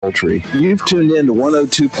HOltrey. You've tuned in to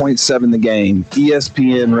 102.7 The Game,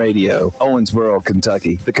 ESPN Radio, Owensboro,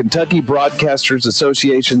 Kentucky, the Kentucky Broadcasters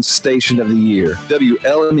Association's Station of the Year,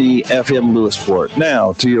 WLME FM Lewisport.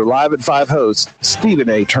 Now, to your Live at 5 hosts, Stephen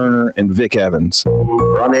A. Turner and Vic Evans.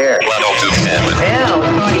 We're on the air. Well,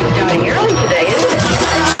 starting early today, isn't it?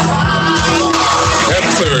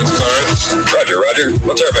 Clearance cards. Roger.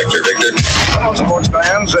 What's our vector, Victor? Hello, sports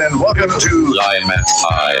fans, and welcome to Live at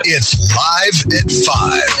 5. It's Live at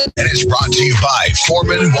 5, and it's brought to you by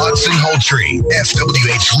Foreman Watson HOltrey,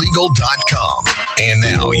 FWHlegal.com. And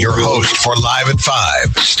now, your host for Live at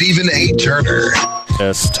 5, Stephen A. Turner.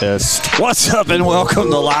 Test. What's up, and welcome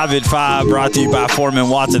to Live at 5, brought to you by Foreman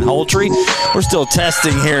Watson HOltrey. We're still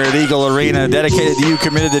testing here at Eagle Arena, dedicated to you,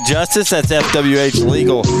 committed to justice. That's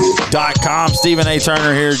FWHlegal.com. Stephen A.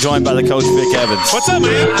 Turner here, joined by the coach, Vic Evans. What's up,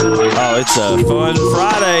 man? Oh, it's a fun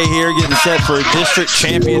Friday here, getting set for a district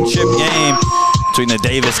championship game between the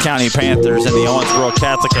Davis County Panthers and the Owensboro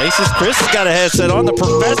Catholic Aces. Chris has got a headset on. The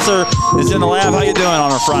professor is in the lab. How you doing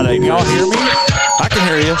on a Friday? Y'all hear me? I can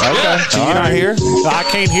hear you. Okay. So you're not here? I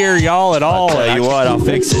can't hear y'all at all. I'll tell you what, I'll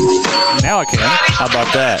fix it. Now I can. How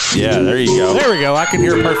about that? Yeah, there you go. There we go. I can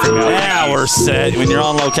hear perfect now. Yeah, we're set. When you're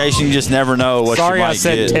on location, you just never know what Sorry you might I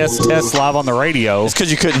said get. test live on the radio. It's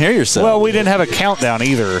because you couldn't hear yourself. Well, we didn't have a countdown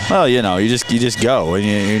either. Well, you know, you just go.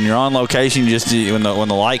 When you're on location, when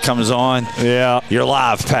the light comes on, yeah, you're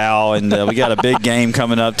live, pal. And we got a big game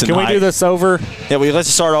coming up tonight. Can we do this over? Yeah, let's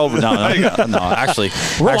start over. No, actually,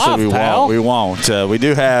 we won't. We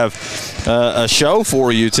do have a show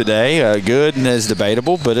for you today. Good and is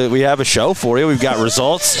debatable, but we have a show for you. We've got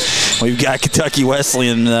results. We've got Kentucky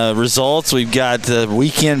Wesleyan results. We've got the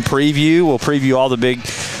weekend preview. We'll preview all the big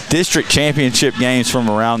district championship games from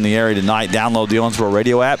around the area tonight. Download the Owensboro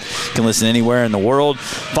radio app. You can listen anywhere in the world.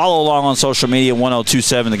 Follow along on social media,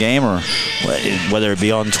 1027 The Game, or whether it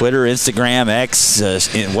be on Twitter, Instagram, X,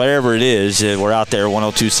 whatever it is. We're out there,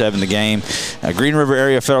 1027 The Game. Green River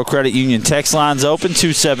Area Federal Credit Union text line's open,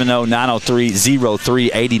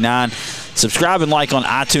 270-903-0389. Subscribe and like on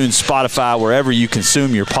iTunes, Spotify, wherever you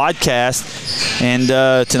consume your podcast. And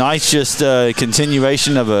tonight's just a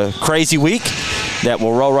continuation of a crazy week that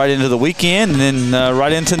will roll right into the weekend and then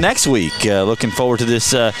right into next week. Looking forward to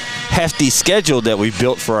this hefty schedule that we've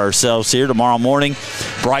built for ourselves here. Tomorrow morning,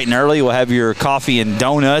 bright and early, we'll have your coffee and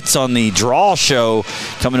donuts on the Draw Show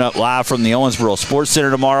coming up live from the Owensboro Sports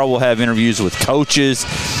Center tomorrow. We'll have interviews with coaches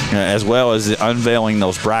as well as unveiling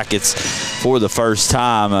those brackets for the first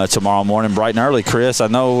time tomorrow morning, bright and early. Chris, I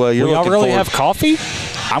know you're looking forward. We really have coffee?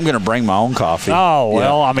 I'm going to bring my own coffee. Oh,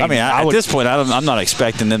 well, yeah. I mean at this point, I'm not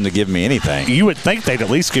expecting them to give me anything. You would think they'd at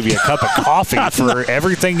least give you a cup of coffee for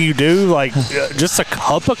everything you do, like just a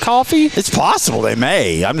cup of coffee? It's possible they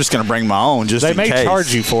may. I'm just going to bring my own just in case. They may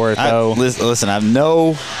charge you for it, though. Listen, I have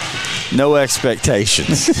no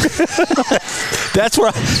expectations. That's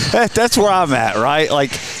where I'm at, right?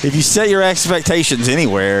 Like, if you set your expectations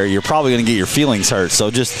anywhere, you're probably going to get your feelings hurt. So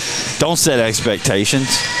just don't set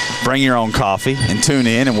expectations. Bring your own coffee and tune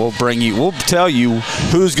in, and we'll tell you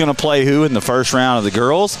who's going to play who in the first round of the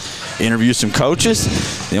girls. Interview some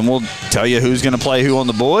coaches, then we'll tell you who's going to play who on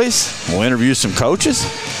the boys. We'll interview some coaches.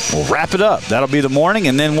 We'll wrap it up. That'll be the morning,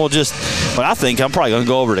 and then I think I'm probably going to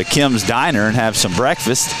go over to Kim's Diner and have some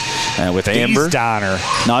breakfast with Amber. Dee's Diner.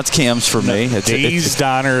 No, it's Kim's for me. Dee's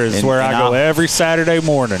Diner is where I go every Saturday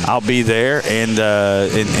morning. I'll be there, and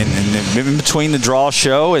in between the Draw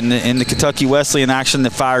Show and the Kentucky Wesleyan action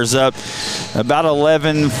that fires up about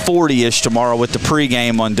 11:40-ish tomorrow with the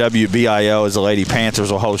pregame on WBIO as the Lady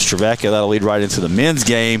Panthers will host Trevecca. That'll lead right into the men's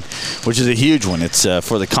game, which is a huge one. It's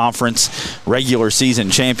for the conference regular season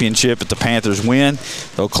championship. If the Panthers win,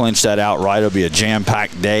 they'll clinch that outright. It'll be a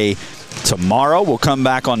jam-packed day tomorrow. We'll come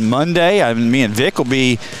back on Monday. Me and Vic will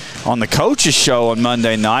be on the coaches show on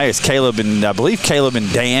Monday night. It's Caleb and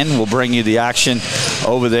Dan will bring you the action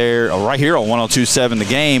over there right here on 1027 The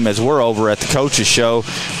Game as we're over at the coaches show.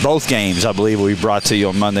 Both games, I believe, will be brought to you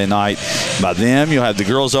on Monday night by them. You'll have the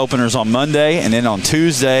girls openers on Monday, and then on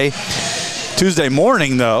Tuesday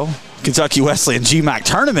morning, though, Kentucky Wesleyan GMAC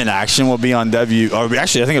tournament action will be on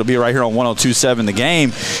actually, I think it'll be right here on 1027 The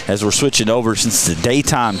Game as we're switching over since it's a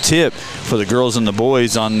daytime tip for the girls and the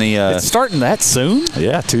boys on the it's starting that soon?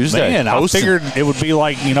 Yeah, Tuesday. Man, I figured it would be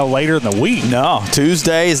like, later in the week. No,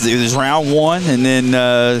 Tuesday is round one, and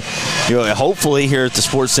then hopefully here at the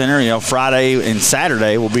Sports Center, Friday and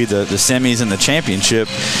Saturday will be the semis and the championship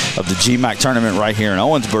of the GMAC tournament right here in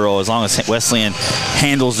Owensboro. As long as Wesleyan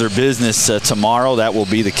handles their business tomorrow, that will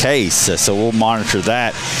be the case. So we'll monitor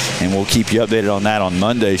that, and we'll keep you updated on that on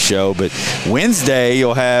Monday's show. But Wednesday,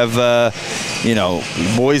 you'll have,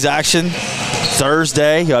 boys action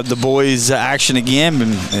Thursday, you have the boys action again,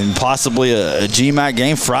 and possibly a GMAC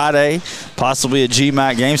game. Friday, possibly a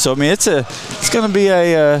GMAC game. So I mean, it's going to be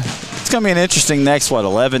an interesting next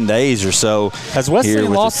 11 days or so. Has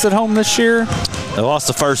Wesleyan lost at home this year? They lost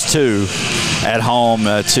the first 2 at home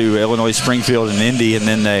to Illinois Springfield and Indy, and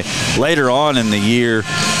then later on in the year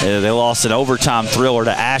they lost an overtime thriller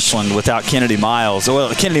to Ashland without Kennedy Miles.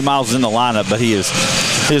 Well, Kennedy Miles was in the lineup, but he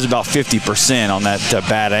was about 50% on that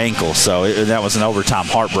bad ankle, so that was an overtime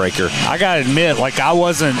heartbreaker. I gotta admit, I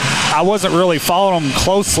wasn't really following them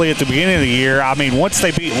closely at the beginning of the year. I mean, once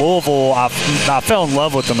they beat Louisville, I fell in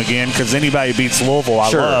love with them again, because anybody beats Louisville,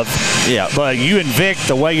 I love. Yeah. But you and Vic,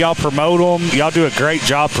 the way y'all promote them, y'all do a great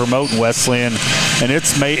job promoting Wesleyan, and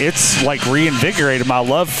it's reinvigorated my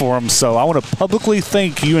love for them. So I want to publicly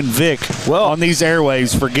thank you and Vic on these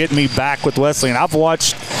airwaves for getting me back with Wesleyan. I've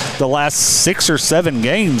watched the last 6 or 7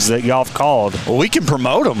 games that y'all have called. Well, we can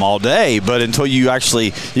promote them all day, but until you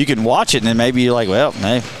can watch it, and then maybe you're like, well,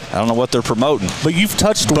 hey, I don't know what they're promoting. But you've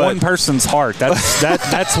touched one person's heart.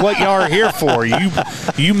 That's what y'all are here for.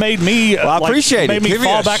 You made me. Well, I appreciate it. Made me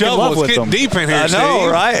fall back in love with them. Deep in here, I know,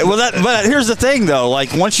 Steve. right? Well, but here's the thing, though.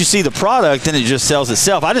 Once you see the product, then it just sells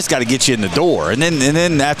itself. I just got to get you in the door, and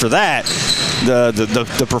then after that,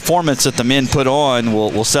 the performance that the men put on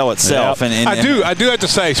will sell itself. Yep. And I do have to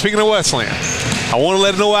say, speaking of Wesleyan, I want to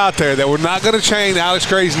let it know out there that we're not going to change Alex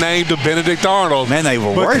Gray's name to Benedict Arnold. Man, they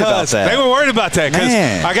were worried about that. They were worried about that because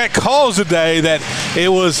I got calls today that it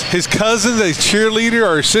was his cousin, a cheerleader,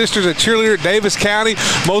 or his sister's a cheerleader at Davis County.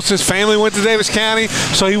 Most of his family went to Davis County,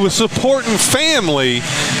 so he was supporting family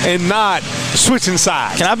and not switching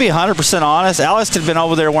sides. Can I be 100% honest? Alex could have been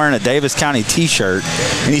over there wearing a Davis County T-shirt,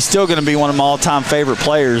 and he's still going to be one of my all-time favorite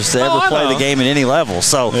players to ever play the game at any level.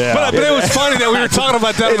 So, but it was funny that we were talking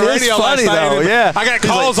about that on the radio last night. Though, yeah. I got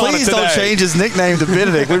calls on it today. Please don't change his nickname to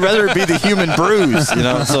Benedict. We'd rather it be the Human Bruise,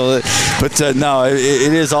 So, no, it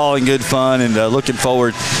is all in good fun, and looking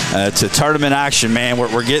forward to tournament action, man.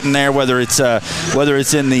 We're getting there. Whether it's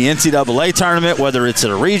in the NCAA tournament, whether it's at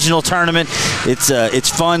a regional tournament, it's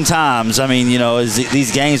fun times. I mean, as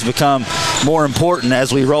these games become more important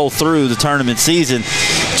as we roll through the tournament season,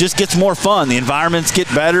 just gets more fun. The environments get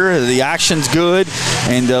better, the action's good,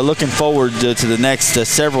 and looking forward to the next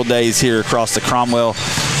several days here across the Cromwell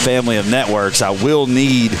family of networks. I will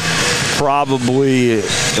need probably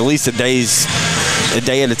at least a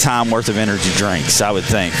day at a time worth of energy drinks, I would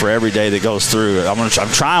think, for every day that goes through. I'm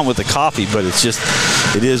trying with the coffee, but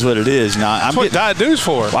it is what it is. That's what Diet Dew's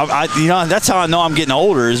for. That's how I know I'm getting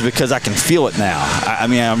older, is because I can feel it now. I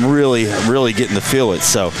mean, I'm really, really getting to feel it.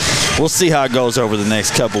 So we'll see how it goes over the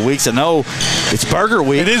next couple weeks. I know it's Burger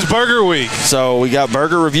Week. It is Burger Week. So we got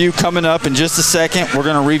Burger Review coming up in just a second. We're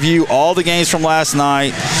going to review all the games from last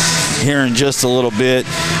night here in just a little bit.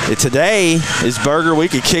 Today is Burger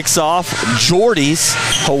Week. It kicks off Jordy's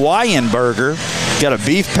Hawaiian Burger. Got a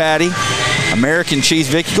beef patty, American cheese.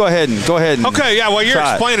 Vic, go ahead and okay, yeah, well, you're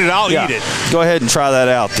explaining it. I'll eat it. Go ahead and try that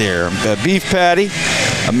out there. Beef patty,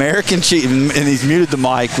 American cheese, and he's muted the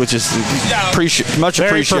mic, which is much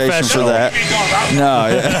appreciation for that.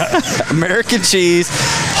 No, American cheese,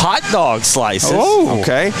 hot dog slices. Oh.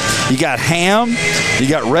 Okay, you got ham, you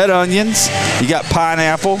got red onions, you got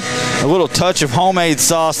pineapple, a little touch of homemade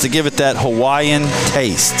sauce to give it that Hawaiian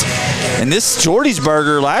taste. And this Jordy's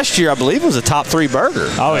burger last year, I believe, was a top 3 burger.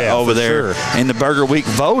 Oh, yeah, over there in the Burger Week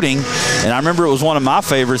voting. And I remember it was one of my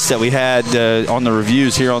favorites that we had on the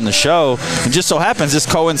reviews here on the show. And just so happens this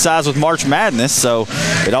coincides with March Madness, so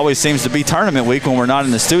it always seems to be tournament week when we're not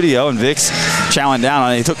in the studio. And Vic's chowing down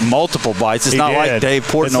on it. He took multiple bites. It's not like Dave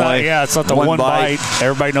Portnoy. It's not the one bite.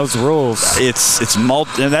 Everybody knows the rules. It's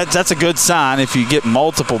and that's a good sign. If you get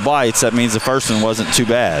multiple bites, that means the first one wasn't too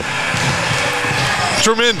bad.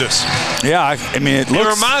 Tremendous. Yeah, I mean, it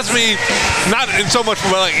reminds me, not in so much,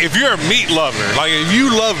 but if you're a meat lover, if you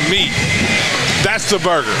love meat, that's the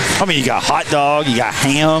burger. I mean, you got hot dog, you got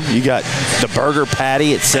ham, you got the burger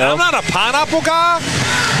patty itself. And I'm not a pineapple guy,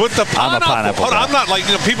 but the pineapple. I'm a pineapple guy. I'm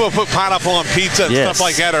not people put pineapple on pizza and stuff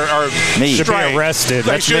like that are me. Should be arrested.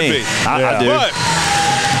 They should be. I do. But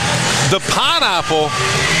the pineapple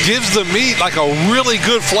gives the meat a really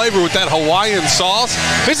good flavor with that Hawaiian sauce.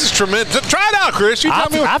 This is tremendous. Try it out, Chris.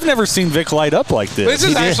 I've never seen Vic light up like this. This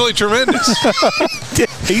is actually tremendous.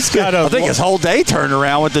 He's got I think his whole day turned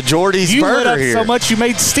around with the Jordy's you burger lit up here. so much you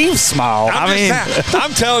made Steve smile.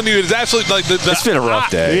 I'm telling you, it's absolutely like it's been a rough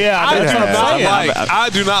day. Yeah, I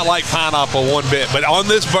do not like pineapple one bit, but on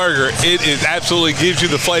this burger, it is absolutely gives you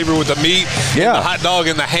the flavor with the meat, and the hot dog,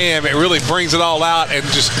 and the ham. It really brings it all out and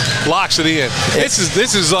just locks it in.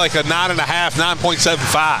 This is like a 9.5,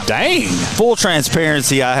 9.75. Dang. Full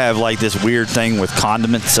transparency, I have like this weird thing with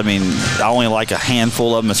condiments. I mean, I only like a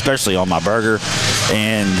handful of them, especially on my burger,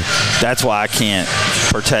 and that's why I can't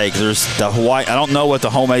partake. There's the Hawaii. I don't know what the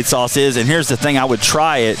homemade sauce is, and here's the thing: I would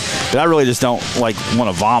try it, but I really just don't want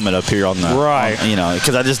to vomit up here on the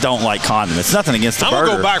because I just don't like condiments. Nothing against the burger. I'm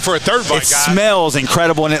gonna go back for a third bite. It smells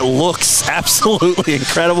incredible and it looks absolutely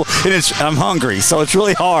incredible, and I'm hungry, so it's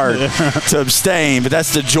really hard to abstain. But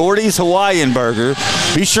that's the Jordy's Hawaiian Burger.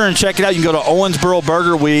 Be sure and check it out. You can go to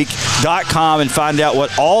OwensboroBurgerWeek.com and find out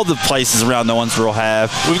what all the places around Owensboro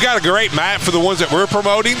have. We've got a great map for the ones that we're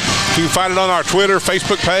promoting. You can find it on our Twitter,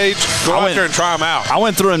 Facebook page. Go out there and try them out. I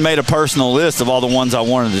went through and made a personal list of all the ones I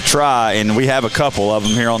wanted to try, and we have a couple of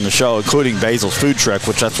them here on the show, including Basil's Food Truck,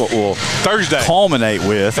 which that's what we'll Thursday culminate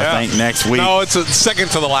with, I think, next week. No, it's a second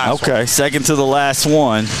to the last one. Okay, second to the last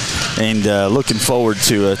one, and looking forward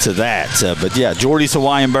to that. But, yeah, Jordy's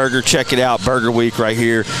Hawaiian Burger. Check it out, Burger Week right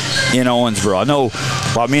here in Owensboro. I know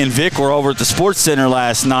while me and Vic were over at the Sports Center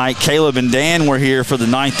last night, Caleb and Dan were here for the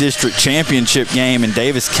 9th District Championship game in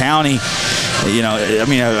Davis County. You know, I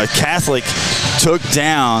mean, a Catholic took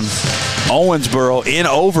down Owensboro in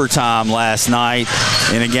overtime last night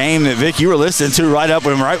in a game that, Vic, you were listening to right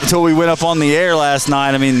until we went up on the air last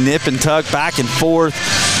night. I mean, nip and tuck, back and forth.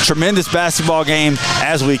 Tremendous basketball game,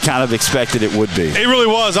 as we kind of expected it would be. It really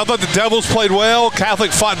was. I thought the Devils played well.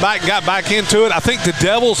 Catholic fought back and got back into it. I think the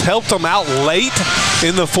Devils helped them out late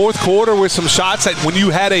in the fourth quarter with some shots that when you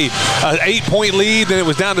had an 8-point lead, then it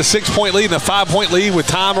was down to 6-point lead and a 5-point lead with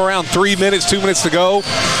time around 3 minutes, 2 minutes to go,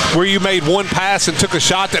 where you made one pass and took a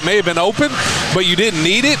shot that may have been open, but you didn't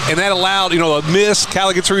need it, and that allowed, a miss.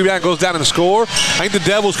 Catholic gets a rebound, goes down and score. I think the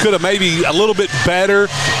Devils could have maybe a little bit better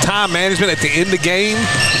time management at the end of the game.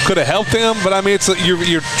 Could have helped them, but I mean,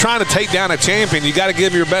 you're trying to take down a champion. You got to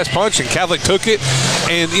give them your best punch, and Catholic took it.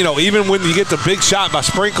 And even when you get the big shot by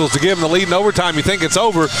Sprinkles to give them the lead in overtime, you think it's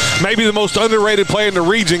over. Maybe the most underrated player in the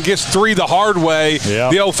region gets 3 the hard way,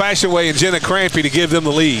 the old-fashioned way, and Jenna Crampy to give them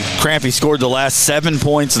the lead. Crampy scored the last 7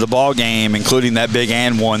 points of the ball game, including that big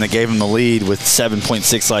and one that gave him the lead with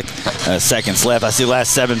 7.6 seconds left. I see the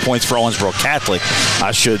last 7 points for Owensboro Catholic,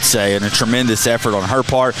 I should say, and a tremendous effort on her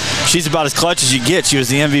part. She's about as clutch as you get. She was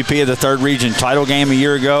the MVP of the 3rd region title game a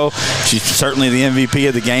year ago. She's certainly the MVP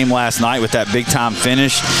of the game last night with that big-time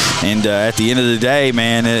finish. And at the end of the day,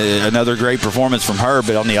 man, another great performance from her.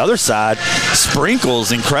 But on the other side,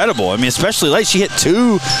 Sprinkles, incredible. I mean, especially late. She hit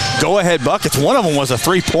 2 go-ahead buckets. One of them was a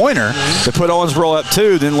 3-pointer to put Owensboro up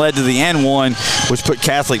 2, then led to the and one, which put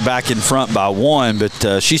Catholic back in front by 1.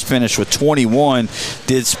 But she's finished with 21,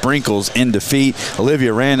 did Sprinkles in defeat.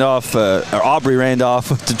 Aubrey Randolph,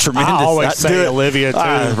 the tremendous. I always say Olivia,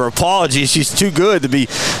 too. Her apologies. She's too good to be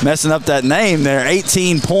messing up that name there.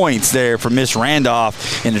 18 points there for Miss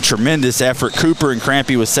Randolph in a tremendous effort. Cooper and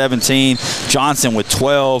Crampy with 17, Johnson with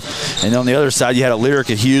 12, and on the other side you had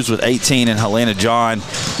Lyrica Hughes with 18 and Helena John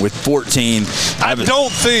with 14.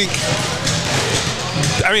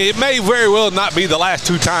 I mean, it may very well not be the last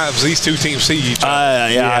 2 times these 2 teams see each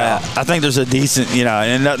other. I think there's a decent,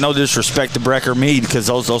 and no disrespect to Brecker Mead, because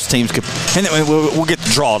those teams could, and we'll get the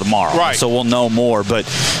draw tomorrow, right? So we'll know more. But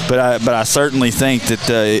I certainly think that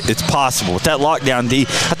it's possible with that lockdown D.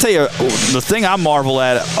 I tell you, the thing I marvel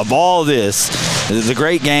at of all this, the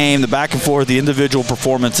great game, the back and forth, the individual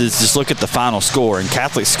performances. Just look at the final score, and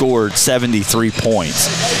Catholic scored 73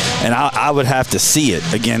 points, and I would have to see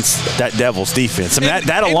it against that Devils defense. I mean,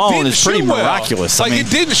 that alone is pretty miraculous.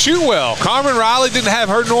 It didn't shoot well. Carmen Riley didn't have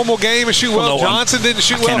her normal game and shoot well. Johnson didn't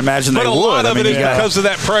shoot well. I can't imagine they would. But a lot of it is because of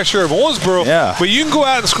that pressure of Owensboro. Yeah. But you can go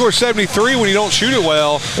out and score 73 when you don't shoot it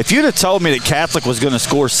well. If you'd have told me that Catholic was going to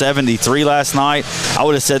score 73 last night, I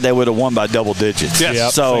would have said they would have won by double digits. Yes.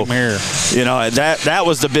 Yep, so, same here. that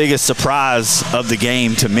was the biggest surprise of the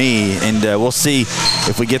game to me, and we'll see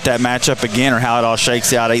if we get that matchup again or how it all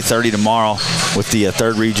shakes out. 8:30 tomorrow with the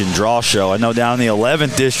 3rd region draw show. I know down in the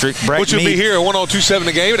 11th district, which will be here at 102.7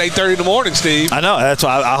 The Game at 8:30 in the morning, Steve. I know. That's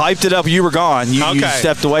why I hyped it up. You were gone. You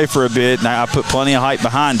stepped away for a bit, and I put plenty of hype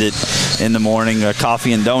behind it. in the morning.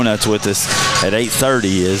 Coffee and donuts with us at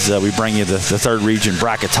 8:30 as we bring you the third region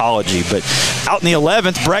bracketology. But out in the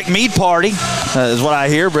 11th, Breck Mead Party is what I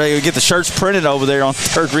hear. We get the shirts printed over there on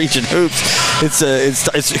Third Region Hoops.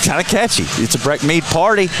 It's kind of catchy. It's a Breck Mead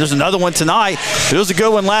Party. There's another one tonight. It was a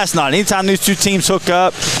good one last night. Anytime these two teams hook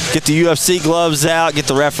up, get the UFC gloves out, get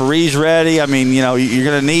the referees ready. I mean, you're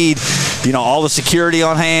going to need, all the security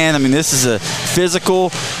on hand. I mean, this is a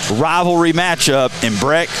physical rivalry matchup, and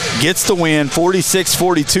Breck gets the win,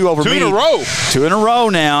 46-42 over Mead. 2 in a row. 2 in a row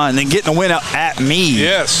now, and then getting a win at Mead.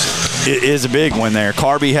 Yes. It is a big one there.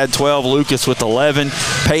 Carby had 12, Lucas with 11,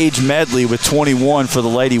 Paige Medley with 21 for the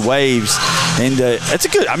Lady Waves. And it's a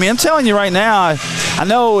good – I mean, I'm telling you right now, I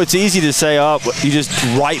know it's easy to say, you just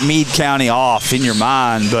write Meade County off in your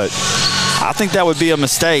mind, but I think that would be a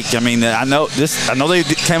mistake. I mean, I know they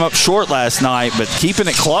came up short last night, but keeping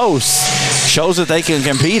it close shows that they can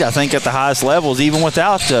compete, I think, at the highest levels, even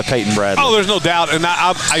without Peyton Bradley. Oh, there's no doubt. And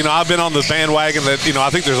I've been on the bandwagon that I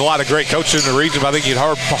think there's a lot of great coaches in the region, but I think you'd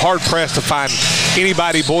hard pressed to find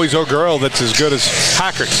anybody, boys or girl, that's as good as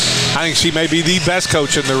Hackert. I think she may be the best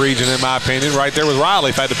coach in the region, in my opinion, right there with Riley,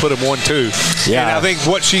 if I had to put him 1-2. Yeah. And I think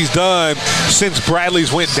what she's done since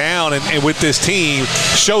Bradley's went down and with this team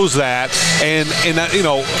shows that. And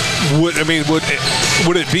would I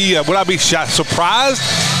be surprised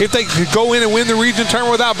if they could go in and win the region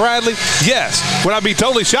tournament without Bradley? Yes. Would I be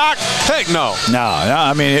totally shocked? Heck no. No,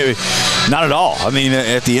 I mean, not at all. I mean,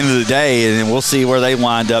 at the end of the day, and we'll see where they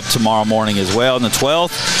wind up tomorrow morning as well. In the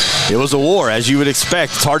 12th, it was a war, as you would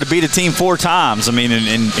expect. It's hard to beat a team 4 times. I mean,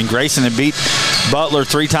 and Grayson had beat Butler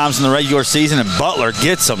 3 times in the regular season, and Butler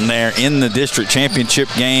gets them there in the district championship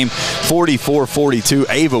game, 44-42.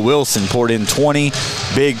 Ava Wilson poured in 20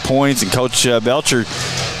 big points, and Coach Belcher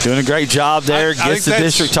doing a great job there, gets the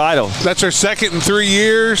district title. That's her second in 3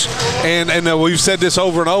 years, and we've said this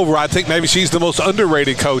over and over. I think maybe she's the most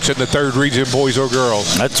underrated coach in the third region, boys or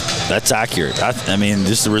girls. That's accurate. I mean,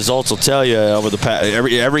 just the results will tell you over the past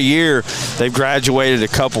every year they've graduated a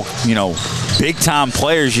couple, big-time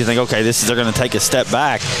players. You think, okay, they're going to take a step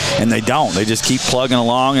back, and they don't. They just keep plugging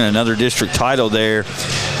along, and another district title there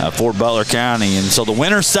for Butler County. And so the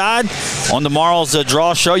winner's side on tomorrow's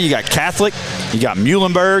draw show, you got Catholic, you got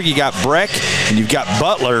Muhlenberg, you got Breck, and you've got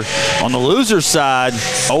Butler. On the loser's side,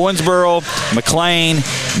 Owensboro, McLean,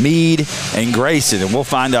 Meade, and Grayson. And we'll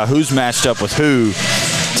find out who's matched up with who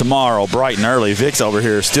tomorrow, bright and early. Vic's over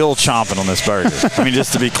here still chomping on this burger. I mean,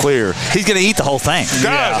 just to be clear, he's going to eat the whole thing.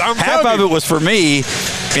 Guys, half of it was for me,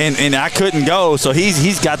 and I couldn't go, so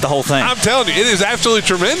he's got the whole thing. I'm telling you, it is absolutely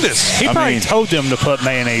tremendous. He probably told them to put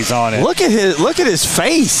mayonnaise on it. Look at his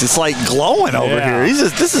face. It's like glowing over here. He's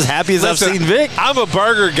just as happy as I've seen Vic. I'm a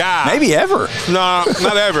burger guy. Maybe ever. No,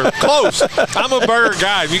 not ever. Close. I'm a burger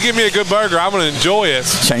guy. If you give me a good burger, I'm going to enjoy it.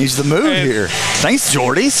 Change the mood here. Thanks,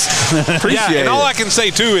 Jordy's. Appreciate it. And all I can say,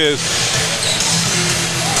 too, is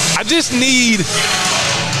I just need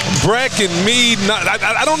Breck and Meade.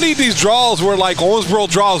 I don't need these draws where like Owensboro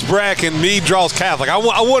draws Breck and Meade draws Catholic. I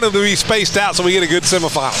want them to be spaced out so we get a good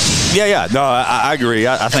semifinal. Yeah. No, I agree.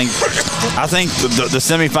 I think the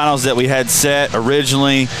semifinals that we had set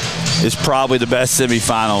originally is probably the best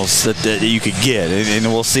semifinals that you could get, and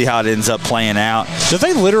we'll see how it ends up playing out. Do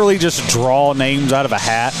they literally just draw names out of a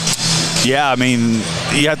hat? Yeah, I mean,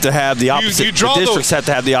 you have to have the opposite. The districts have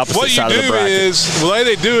to have the opposite side of the bracket. The way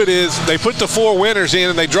they do it is they put the 4 winners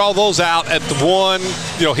in and they draw those out at the one,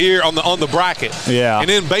 here on the bracket. Yeah. And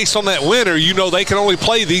then based on that winner, they can only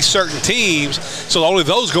play these certain teams, so only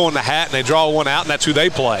those go in the hat and they draw one out, and that's who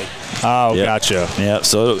they play. Oh, yep. Gotcha. Yeah,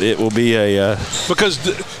 so it will be a because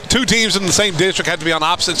 2 teams in the same district have to be on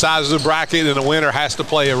opposite sides of the bracket, and the winner has to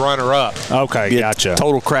play a runner-up. Okay, gotcha.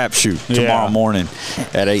 Total crapshoot tomorrow morning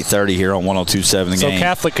at 8:30 here on 102.7 The Game. So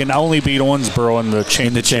Catholic can only beat Owensboro in the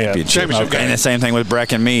championship. Okay. And the same thing with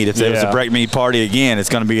Breck and Meade. If there was a Breck Meade party again, it's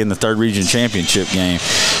going to be in the third region championship game.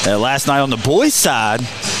 Last night on the boys' side,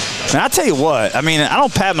 and I tell you what, I mean, I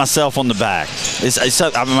don't pat myself on the back.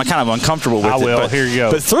 I'm kind of uncomfortable with it. I will. Here you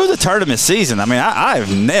go. But through the tournament season, I mean, I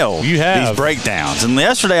have nailed these breakdowns. And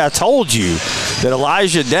yesterday I told you that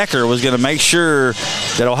Elijah Decker was going to make sure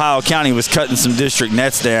that Ohio County was cutting some district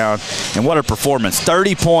nets down. And what a performance.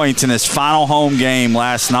 30 points in his final home game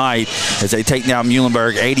last night as they take down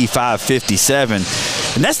Muhlenberg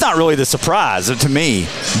 85-57. And that's not really the surprise to me.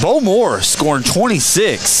 Bo Moore scoring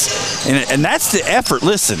 26. And that's the effort.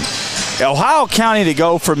 Listen, Ohio County to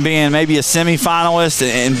go from being maybe a semifinalist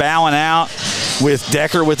and bowing out with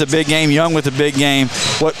Decker with a big game, Young with a big game,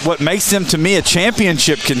 what makes them, to me, a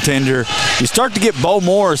championship contender, you start to get Bo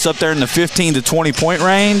Morris up there in the 15 to 20-point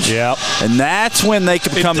range. Yep. And that's when they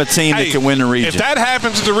can become a team that can win the region. If that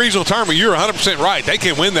happens at the regional tournament, you're 100% right. They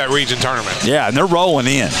can win that region tournament. Yeah, and they're rolling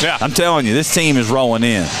in. Yeah. I'm telling you, this team is rolling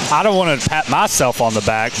in. I don't want to pat myself on the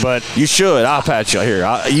back, but you should. I'll pat you here.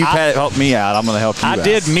 Help me out. I'm going to help you out. I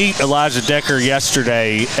did meet Elijah Decker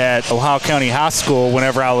yesterday at Ohio County High School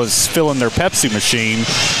whenever I was filling their Pepsi machine,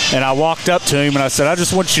 and I walked up to him and I said, I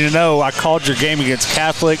just want you to know I called your game against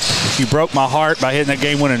Catholic. You broke my heart by hitting that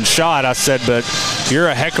game-winning shot. I said, but you're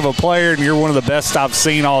a heck of a player and you're one of the best I've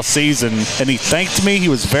seen all season. And he thanked me. He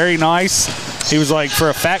was very nice. He was like, for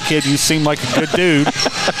a fat kid, you seem like a good dude.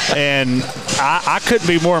 And I couldn't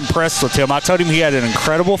be more impressed with him. I told him he had an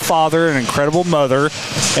incredible father, an incredible mother,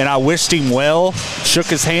 and I wished him well, shook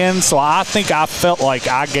his hand. So I think I felt like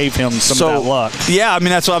I gave him some of that luck. Yeah, I mean,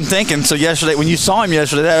 that's what I'm thinking. So yesterday, when you saw him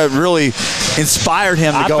yesterday, that really inspired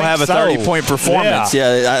him to go have a 30-point performance.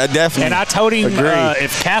 Yeah, I definitely And I told him agree.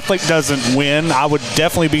 if Catholic doesn't win, I would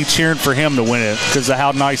definitely be cheering for him to win it because of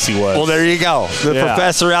how nice he was. Well, there you go. The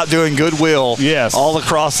professor out doing goodwill all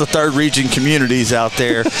across the third region communities out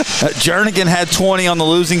there. Jernigan had 20 on the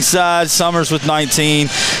losing side. Summers with 19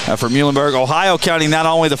 for Muhlenberg. Ohio County, not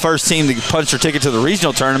only the first team to punch their ticket to the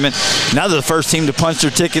regional tournament, now they're the first team to punch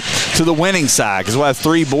their ticket to the winning side because we'll have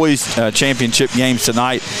 3 boys championship games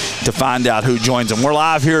tonight to find out who joins them. We're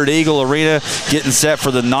live here at Eagle Arena getting set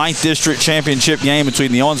for the 9th District Championship game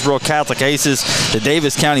between the Owensboro Catholic Aces, the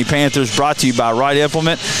Davis County Panthers, brought to you by Wright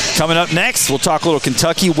Implement. Coming up next, we'll talk a little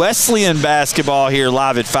Kentucky Wesleyan basketball here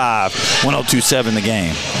live at 5, 102.7 The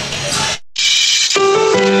Game.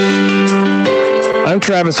 I'm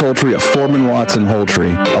Travis Holtrey of Foreman Watson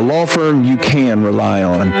HOltrey, a law firm you can rely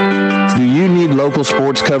on. Do you need local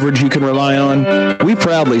sports coverage you can rely on? We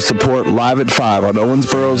proudly support Live at 5 on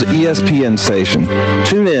Owensboro's ESPN station.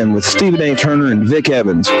 Tune in with Stephen A. Turner and Vic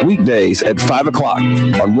Evans weekdays at 5 o'clock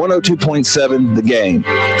on 102.7 The Game.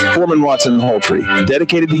 Foreman Watson HOltrey,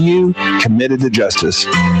 dedicated to you, committed to justice.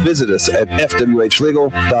 Visit us at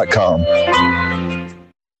fwhlegal.com.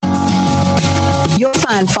 You'll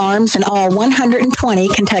find farms in all 120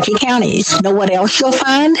 Kentucky counties. Know what else you'll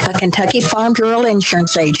find? A Kentucky Farm Bureau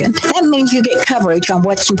insurance agent. That means you get coverage on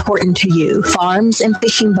what's important to you. Farms and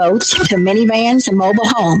fishing boats to minivans and mobile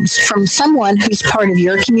homes from someone who's part of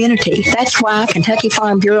your community. That's why Kentucky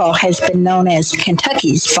Farm Bureau has been known as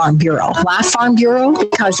Kentucky's Farm Bureau. Why Farm Bureau?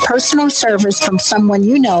 Because personal service from someone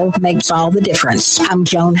you know makes all the difference. I'm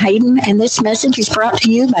Joan Hayden, and this message is brought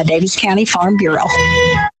to you by Davis County Farm Bureau.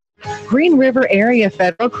 Green River Area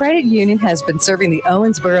Federal Credit Union has been serving the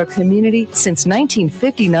Owensboro community since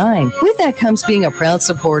 1959. With that comes being a proud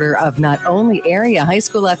supporter of not only area high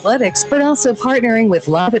school athletics, but also partnering with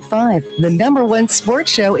Live at 5, the #1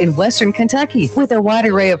 sports show in Western Kentucky. With a wide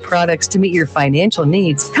array of products to meet your financial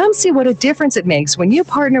needs, come see what a difference it makes when you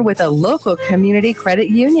partner with a local community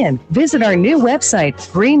credit union. Visit our new website,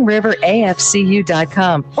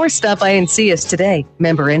 greenriverafcu.com, or stop by and see us today.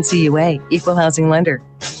 Member NCUA, Equal Housing Lender.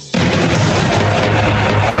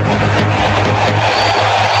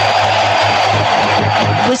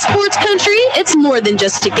 With Sports Country, it's more than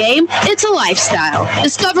just a game, it's a lifestyle.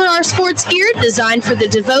 Discover our sports gear designed for the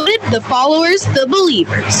devoted, the followers, the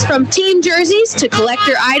believers. From team jerseys to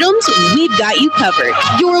collector items, we've got you covered.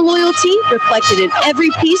 Your loyalty reflected in every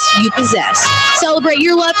piece you possess. Celebrate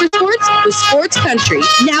your love for sports with Sports Country,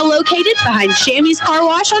 now located behind Shammy's Car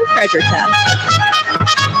Wash on Frederica.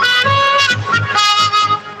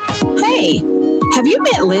 Hey, have you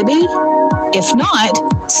met Libby? If not,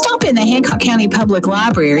 stop in the Hancock County Public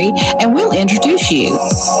Library and we'll introduce you.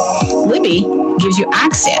 Libby gives you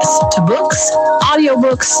access to books,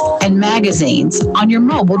 audiobooks, and magazines on your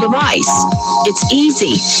mobile device. It's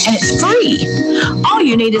easy and it's free. All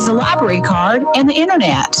you need is a library card and the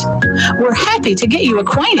internet. We're happy to get you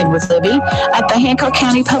acquainted with Libby at the Hancock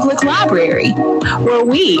County Public Library, where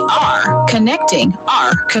we are connecting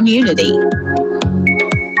our community.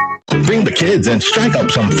 Bring the kids and strike up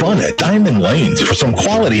some fun at Diamond Lanes for some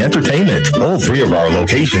quality entertainment. All 3 of our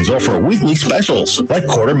locations offer weekly specials like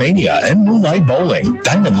Quartermania and Moonlight Bowling.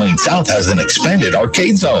 Diamond Lane South has an expanded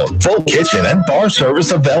arcade zone, full kitchen and bar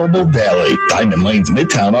service available daily. Diamond Lane's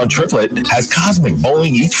Midtown on Triplet has Cosmic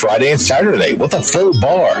Bowling each Friday and Saturday with a full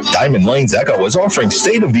bar. Diamond Lane's Echo is offering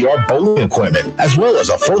state-of-the-art bowling equipment as well as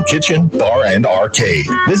a full kitchen, bar, and arcade.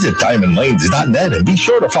 Visit diamondlanes.net and be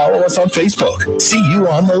sure to follow us on Facebook. See you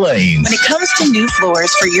on the lane. Lanes. When it comes to new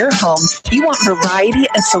floors for your home, you want variety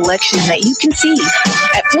and selection that you can see.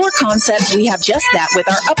 At Floor Concepts, we have just that with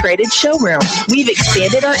our upgraded showroom. We've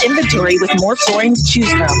expanded our inventory with more flooring to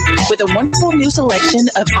choose from, with a wonderful new selection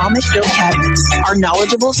of Amish-built cabinets. Our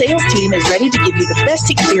knowledgeable sales team is ready to give you the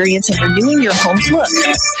best experience in renewing your home's look.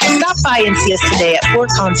 Stop by and see us today at Floor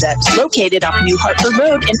Concepts, located off New Hartford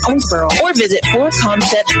Road in Owensboro, or visit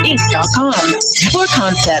floorconceptsinc.com. Floor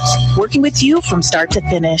Concepts, working with you from start to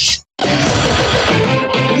finish.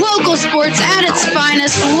 Local sports at its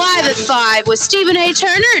finest, live at 5 with Stephen A.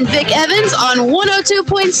 Turner and Vic Evans on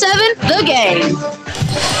 102.7 The Game.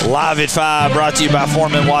 Live at 5, brought to you by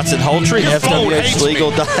Foreman Watson HOltrey. FWH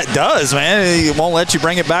Legal does, man. It won't let you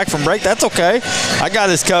bring it back from break. That's okay. I got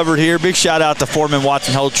this covered here. Big shout out to Foreman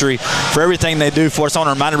Watson HOltrey for everything they do for us. I want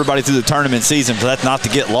to remind everybody through the tournament season for that not to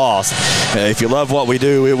get lost. If you love what we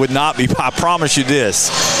do, it would not be, I promise you this,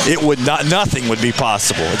 it would not, nothing would be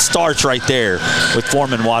possible. It starts right there with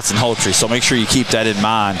Foreman Watson HOltrey. So make sure you keep that in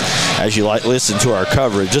mind as you listen to our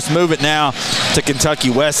coverage. Just move it now to Kentucky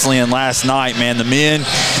Wesleyan last night, man. The men,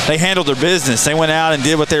 they handled their business. They went out and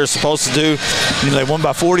did what they were supposed to do. They won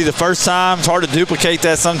by 40 the first time. It's hard to duplicate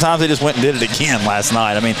that sometimes. They just went and did it again last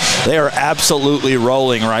night. I mean, they are absolutely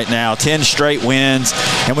rolling right now. 10 straight wins.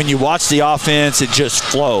 And when you watch the offense, it just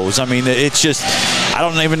flows. I mean, it's just, I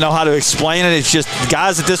don't even know how to explain it. It's just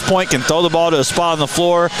guys at this point can throw the ball to a spot on the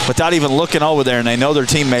floor without even looking over there, and they know their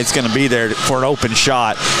teammate's going to be there for an open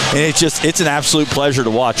shot. And it's an absolute pleasure to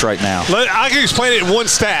watch right now. I can explain it in one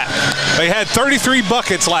stat. They had 33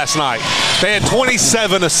 buckets last night. They had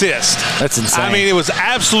 27 assists. That's insane. I mean, it was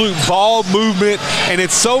absolute ball movement, and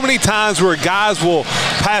it's so many times where guys will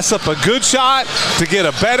pass up a good shot to get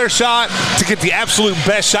a better shot, to get the absolute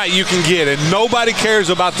best shot you can get, and nobody cares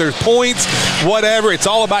about their points, whatever. It's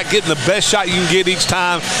all about getting the best shot you can get each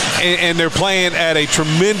time, and they're playing at a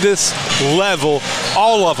tremendous level.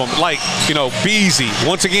 All of them, like, Beasley.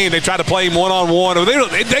 Once again, they try to play him one-on-one. Or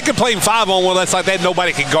they can play him 5-on-1. That's like that.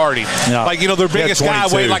 Nobody can guard him. No. Like, their biggest guy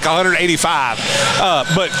weighed like 185.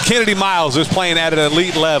 But Kennedy Miles is playing at an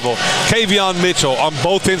elite level. Kavion Mitchell on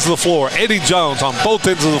both ends of the floor. Eddie Jones on both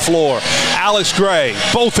ends of the floor. Alex Gray,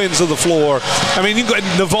 both ends of the floor. I mean, you got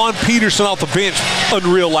Devon Peterson off the bench,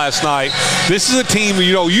 unreal last night. This is a team,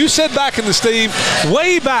 you said back in the Steve,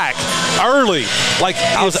 way back early, like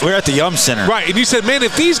we're at the Yum Center. Right, and you said, man,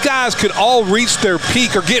 if these guys could all reach their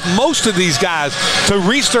peak, or get most of these guys to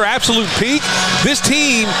reach their absolute peak, this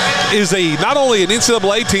team is not only an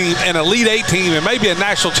NCAA team, an Elite Eight team, and maybe a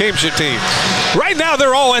national championship team. Right now,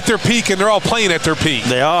 they're all at their peak, and they're all playing at their peak.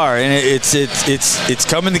 They are, and it's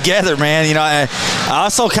coming together, man. I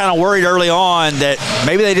also kind of worried early on that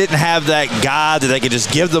maybe they didn't have that guy that they could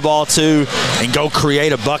just give the ball to and go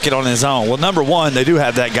create a bucket on his own. Well, number one, they do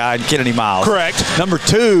have that guy in Kennedy Miles. Correct. Number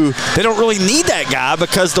two, they don't really need that guy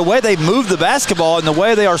because the way they move the basketball and the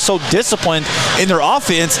way they are so disciplined in their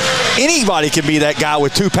offense, anybody can be that guy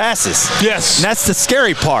with 2 passes. Yes. And that's the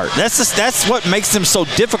scary part. That's what makes them so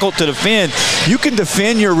difficult to defend. You can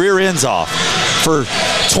defend your rear ends off for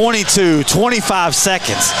 22, 25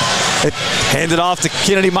 seconds. Hand it off to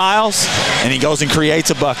Kennedy Miles, and he goes and creates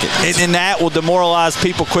a bucket. And that will demoralize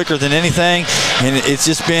people quicker than anything. And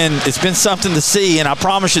it's been something to see. And I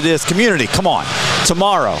promise you this, community, come on,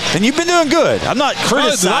 tomorrow. And you've been doing good. I'm not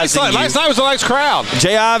criticizing you. Last night was a nice crowd.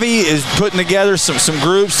 Jay Ivey is putting together some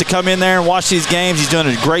groups to come in there and watch these games. He's doing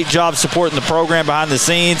a great job supporting the program behind the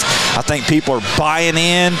scenes. I think people are buying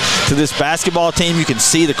in to this basketball team. You can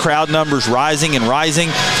see the crowd numbers rising and rising.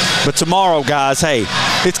 But tomorrow, guys, hey,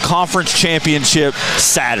 it's Conference Championship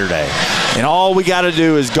Saturday. And all we got to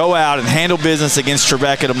do is go out and handle business against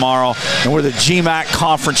Tribeca tomorrow, and we're the GMAC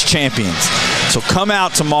Conference champions. So come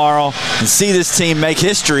out tomorrow and see this team make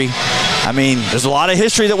history. I mean, there's a lot of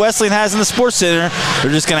history that Wesleyan has in the Sports Center.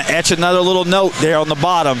 They're just going to etch another little note there on the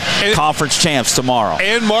bottom. Conference champs tomorrow.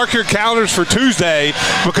 And mark your calendars for Tuesday,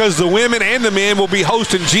 because the women and the men will be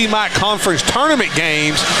hosting GMAC Conference tournament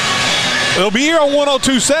games. It'll be here on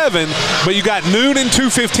 102.7, but you got noon and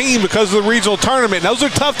 2:15 because of the regional tournament. Those are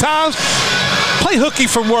tough times. Play hooky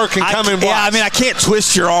from work and come and watch. Yeah, I mean, I can't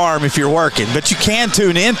twist your arm if you're working, but you can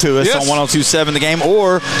tune into us on 102.7 The Game,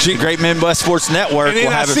 or the Great Midwest Sports Network will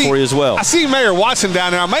have it for you as well. I see Mayor Watson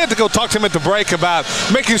down there. I may have to go talk to him at the break about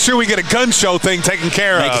making sure we get a gun show thing taken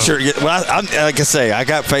care of. Making sure. Well, like I say, I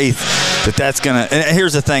got faith that that's going to – and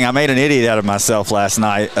here's the thing. I made an idiot out of myself last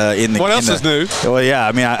night. What else is new? Well, yeah,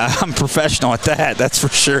 I mean, I'm professional at that. That's for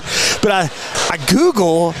sure. But I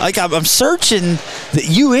Google, like I'm searching the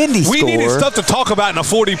UIndy score. We needed stuff to talk talk about in a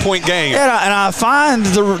 40-point game. Yeah, and I find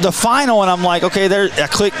the final, and I'm like, okay, there. I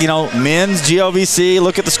click, men's GLVC.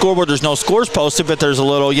 Look at the scoreboard. There's no scores posted, but there's a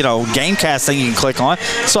little, GameCast thing you can click on.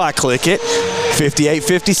 So I click it.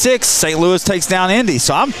 58-56. St. Louis takes down Indy.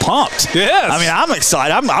 So I'm pumped. Yes. I mean, I'm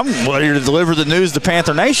excited. I'm ready to deliver the news to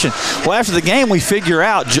Panther Nation. Well, after the game, we figure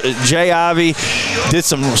out Jay Ivey did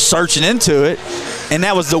some searching into it. And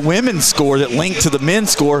that was the women's score that linked to the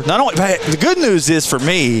men's score. Not only, the good news is for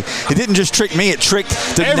me, it didn't just trick me; it tricked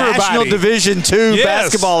the National Division II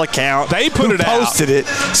basketball account. They posted it,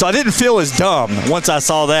 so I didn't feel as dumb once I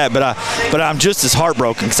saw that. But I'm just as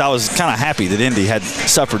heartbroken because I was kind of happy that Indy had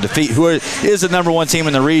suffered defeat. Who is the #1 team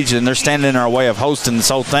in the region? And they're standing in our way of hosting this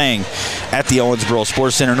whole thing at the Owensboro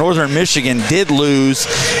Sports Center. Northern Michigan did lose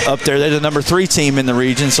up there. They're the #3 team in the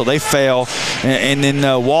region, so they fell. And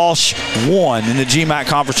then Walsh won in the GMAC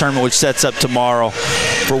conference tournament, which sets up tomorrow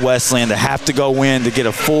for Wesleyan to have to go win to get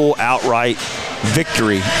a full outright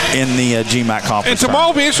victory in the GMAC conference. And tomorrow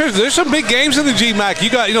will be interesting. There's some big games in the GMAC.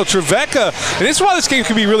 You got, Trevecca, and this is why this game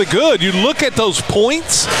can be really good. You look at those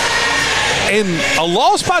points. And a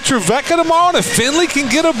loss by Trevecca tomorrow, and if Findlay can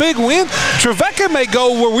get a big win, Trevecca may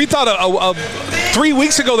go where we thought 3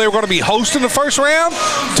 weeks ago they were going to be hosting the first round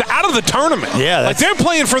to out of the tournament. Yeah, like they're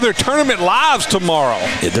playing for their tournament lives tomorrow.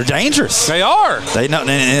 Yeah, they're dangerous. They are. They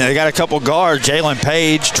got a couple guards. Jalen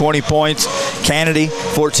Page, 20 points. Kennedy,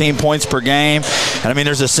 14 points per game. And I mean,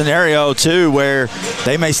 there's a scenario too where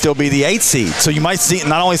they may still be the 8th seed. So you might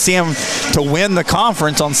not only see them to win the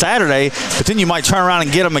conference on Saturday, but then you might turn around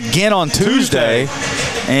and get them again on Tuesday.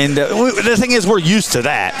 And the thing is, we're used to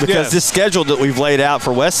that because this schedule that we've laid out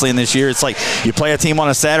for Wesleyan this year, it's like you play a team on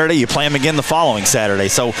a Saturday, you play them again the following Saturday.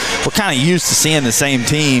 So we're kind of used to seeing the same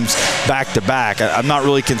teams back to back. I'm not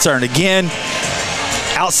really concerned. Again,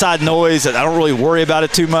 outside noise, I don't really worry about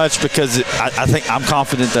it too much because I think I'm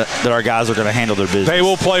confident that our guys are going to handle their business. They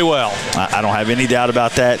will play well. I don't have any doubt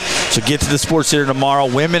about that. So get to the Sports Center tomorrow.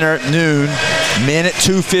 Women are at noon, men at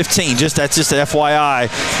 2:15. That's just an FYI.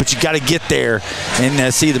 But you got to get there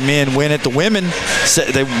and see the men win it. The women,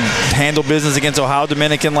 they handled business against Ohio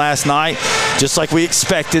Dominican last night, just like we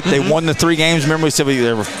expected. They won the 3 games. Remember, we said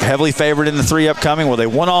they were heavily favored in the 3 upcoming. Well, they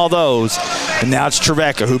won all those. And now it's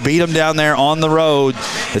Trevecca, who beat them down there on the road.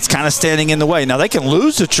 It's kind of standing in the way. Now, they can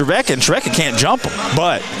lose to Trevecca, and Trevecca can't jump them,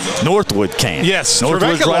 but Northwood can. Yes,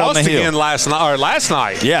 Northwood's Trevecca right lost on the hill. again last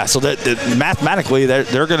night. Yeah, so that mathematically,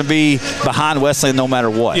 they're going to be behind Wesleyan no matter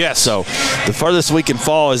what. Yes. So the furthest we can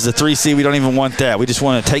fall is the 3 seed. We don't even want that. We just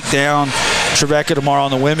want to take down Trevecca tomorrow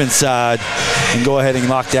on the women's side and go ahead and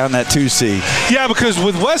lock down that 2 seed. Yeah, because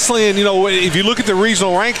with Wesleyan, if you look at the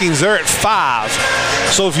regional rankings, they're at 5.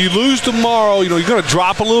 So if you lose tomorrow, you're going to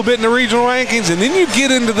drop a little bit in the regional rankings, and then you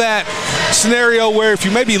get into that scenario where if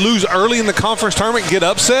you maybe lose early in the conference tournament and get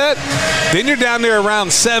upset, then you're down there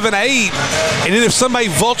around 7, 8, and then if somebody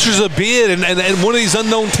vultures a bid and one of these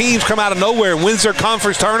unknown teams come out of nowhere and wins their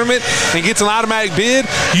conference tournament and gets an automatic bid,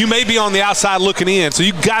 you may be on the outside looking in. So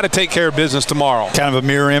you got to take care of business tomorrow. Kind of a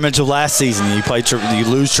mirror image of last season. You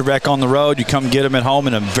lose Trevecca on the road, you come get them at home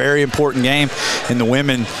in a very important game, and the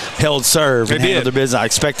women held serve and handled their business. I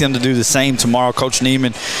expect them to do the same tomorrow. Coach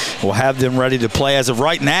Neiman will have them ready to play. As of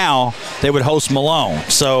right now, they would host Malone.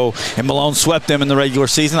 And Malone swept them in the regular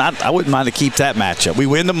season. I wouldn't mind to keep that matchup. We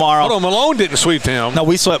win tomorrow. Hold on, Malone didn't sweep them. No,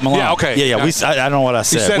 we swept Malone. Yeah, okay. Yeah. I don't know what I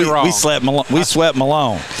said. You said it wrong. We swept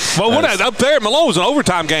Malone. Well, up there, Malone was an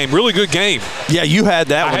overtime game. Really good game. Yeah, you had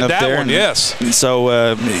that one up there. I had that one, yes.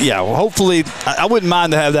 So, hopefully, I wouldn't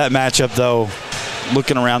mind to have that matchup, though,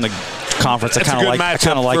 looking around the conference. I kind of like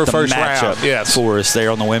the matchup for us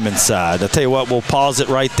there on the women's side. I'll tell you what, we'll pause it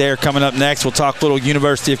right there. Coming up next, we'll talk a little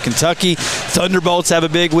University of Kentucky. Thunderbolts have a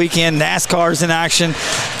big weekend. NASCAR's in action.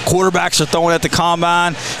 Quarterbacks are throwing at the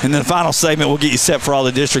combine. And then the final segment, we'll get you set for all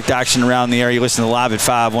the district action around the area. You listen to Live at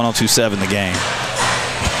 5, 102.7 The Game.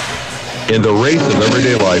 In the race of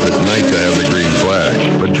everyday life, it's nice to have the green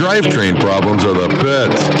flag. But drivetrain problems are the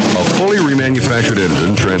pits. A fully remanufactured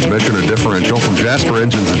engine, transmission, or differential from Jasper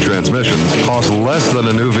Engines and Transmissions costs less than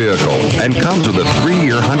a new vehicle and comes with a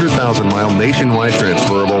 3-year, 100,000-mile nationwide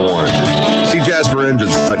transferable warranty. See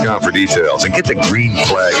JasperEngines.com for details and get the green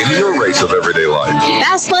flag in your race of everyday life.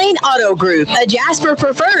 Fastlane Auto Group, a Jasper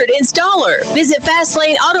preferred installer. Visit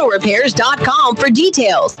FastlaneAutoRepairs.com for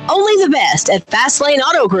details. Only the best at Fastlane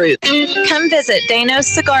Auto Group. Come visit Dano's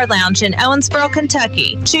Cigar Lounge in Owensboro,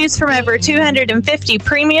 Kentucky. Choose from over 250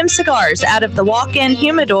 premium cigars out of the walk-in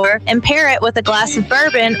humidor and pair it with a glass of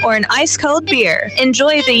bourbon or an ice-cold beer.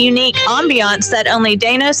 Enjoy the unique ambiance that only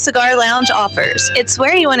Dano's Cigar Lounge offers. It's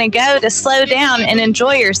where you want to go to slow down and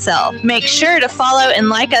enjoy yourself. Make sure to follow and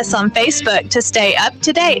like us on Facebook to stay up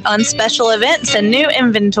to date on special events and new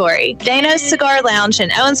inventory. Dano's Cigar Lounge in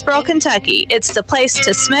Owensboro, Kentucky. It's the place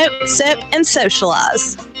to smoke, sip, and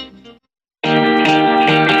socialize.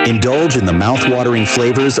 Indulge in the mouth-watering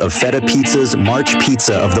flavors of Feta Pizza's March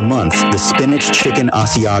Pizza of the Month, the Spinach Chicken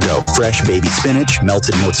Asiago. Fresh baby spinach,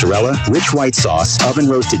 melted mozzarella, rich white sauce,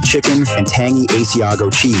 oven-roasted chicken, and tangy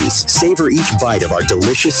Asiago cheese. Savor each bite of our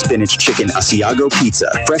delicious Spinach Chicken Asiago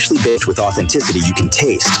Pizza. Freshly baked with authenticity you can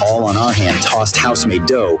taste, all on our hand-tossed house-made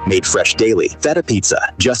dough, made fresh daily. Feta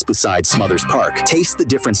Pizza, just beside Smothers Park. Taste the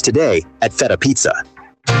difference today at Feta Pizza.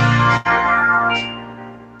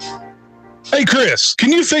 Hey, Chris,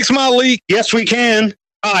 can you fix my leak? Yes, we can.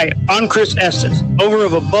 Hi, I'm Chris Estes, owner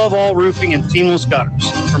of Above All Roofing and Seamless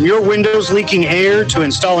Gutters. From your windows leaking air to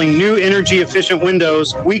installing new energy-efficient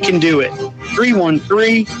windows, we can do it.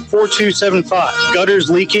 313-4275.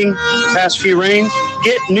 Gutters leaking, past few rains?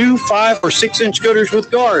 Get new 5 or 6 inch gutters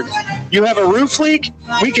with guards. You have a roof leak?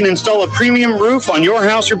 We can install a premium roof on your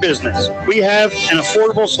house or business. We have an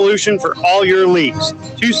affordable solution for all your leaks.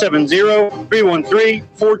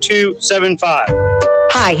 270-313-4275.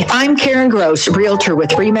 Hi, I'm Karen Gross, Realtor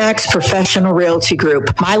with RE/MAX Professional Realty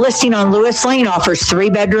Group. My listing on Lewis Lane offers 3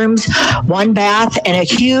 bedrooms, 1 bath, and a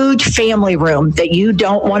huge family room that you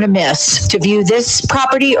don't want to miss. To view this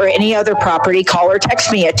property or any other property, call or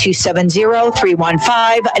text me at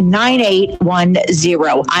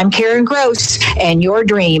 270-315-9810. I'm Karen Gross, and your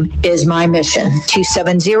dream is my mission.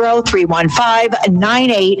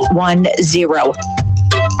 270-315-9810.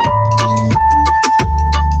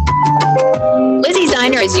 Lizzie's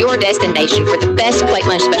Diner is your destination for the best plate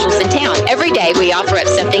lunch specials in town. Every day we offer up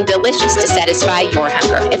something delicious to satisfy your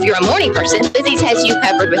hunger. If you're a morning person, Lizzie's has you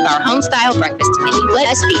covered with our home-style breakfast menu. Let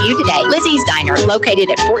us be you today. Lizzie's Diner, located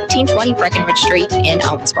at 1420 Breckenridge Street in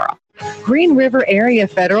Owensboro. Green River Area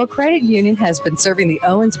Federal Credit Union has been serving the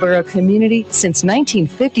Owensboro community since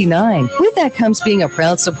 1959. With that comes being a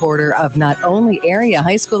proud supporter of not only area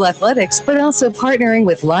high school athletics, but also partnering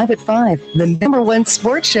with Live at 5, the #1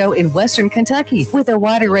 sports show in Western Kentucky. With a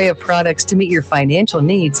wide array of products to meet your financial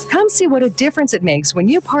needs, come see what a difference it makes when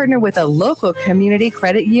you partner with a local community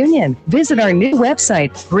credit union. Visit our new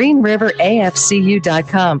website,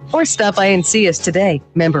 greenriverafcu.com, or stop by and see us today.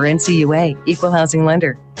 Member NCUA, Equal Housing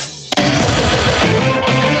Lender.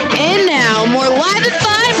 And now, more Live at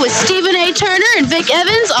 5 with Stephen A. Turner and Vic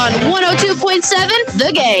Evans on 102.7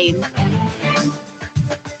 The Game.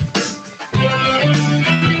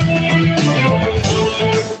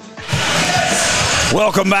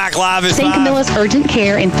 Welcome back, Live at 5. St. Camilla's Urgent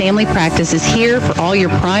Care and Family Practice is here for all your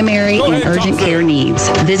primary and urgent care needs.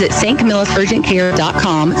 Visit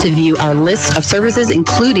stcamillasurgentcare.com to view our list of services,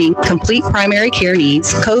 including complete primary care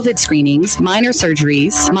needs, COVID screenings, minor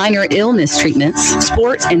surgeries, minor illness treatments,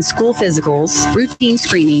 sports and school physicals, routine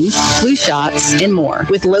screenings, flu shots, and more.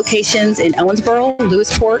 With locations in Owensboro,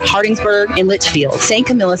 Lewisport, Hardingsburg, and Litchfield, St.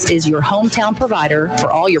 Camilla's is your hometown provider for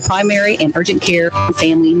all your primary and urgent care and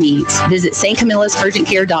family needs. Visit stcamillasurgentcare.com.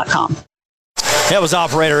 That was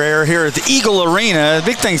operator error here at the Eagle Arena.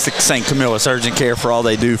 Big thanks to St. Camilla's Urgent Care for all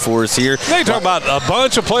they do for us here. They talk about a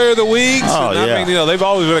bunch of player of the weeks. Oh, yeah. I mean, they've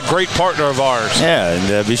always been a great partner of ours. Yeah,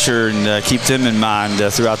 and be sure and keep them in mind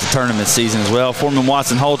throughout the tournament season as well. Foreman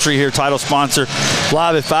Watson HOltrey here, title sponsor,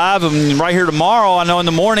 Live at 5. And right here tomorrow, I know in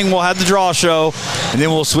the morning we'll have the draw show, and then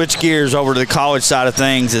we'll switch gears over to the college side of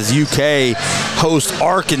things as UK hosts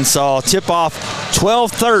Arkansas. Tip-off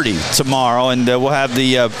 12:30 tomorrow, and we'll have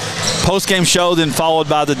the post-game show, then followed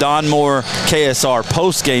by the Don Moore KSR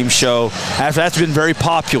post-game show. After that's been very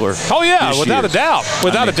popular. Oh, yeah, without a doubt.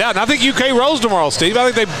 Without a doubt. And I think UK rolls tomorrow, Steve.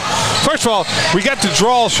 I think first of all, we got the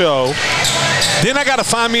draw show. Then I got to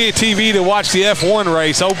find me a TV to watch the F1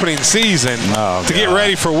 race opening season to get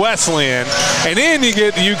ready for Wesleyan. And then you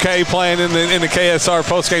get the UK playing in the KSR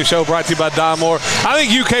post-game show brought to you by Don Moore. I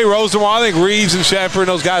think UK rolls tomorrow. I think Reeves and Shepard and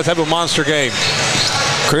those guys have a monster game.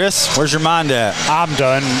 Chris, where's your mind at? I'm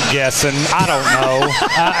done guessing. I don't know.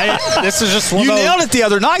 This is just one You of those. nailed it the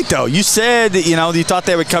other night, though. You said that, you thought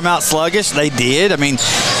they would come out sluggish. They did. I mean,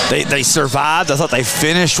 they survived. I thought they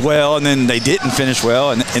finished well, and then they didn't finish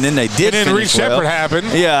well, and then they did and then finish well. Shepard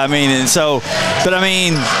happened. Yeah, I mean, and so, but I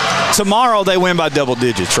mean, tomorrow they win by double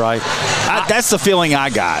digits, right? That's the feeling I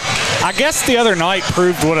got. I guess the other night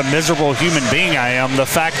proved what a miserable human being I am. The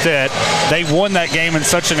fact that they won that game in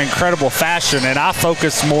such an incredible fashion, and I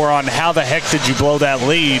focused more on how the heck did you blow that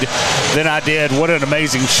lead than I did what an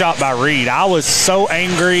amazing shot by Reed. I was so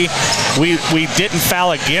angry. We didn't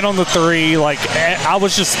foul again on the three. Like, I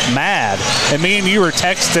was just mad. And me and you were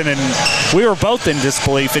texting, and we were both in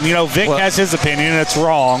disbelief. And, Vic has his opinion, and it's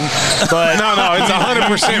wrong. But no, it's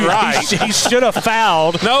 100% right. He should have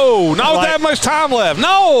fouled. No, not that much time left.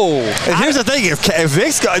 No. And here's the thing. If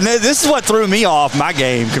Vic's got, this is what threw me off my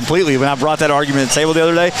game completely when I brought that argument to the table the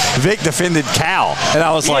other day. Vic defended Cal. And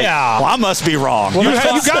I was like, well, I must be wrong. Well,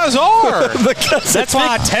 you guys are. That's why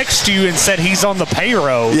I texted you and said he's on the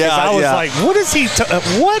payroll. Yeah, I was like, what is he?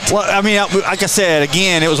 What? Well, I mean, like I said,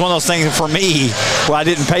 again, it was one of those things for me where I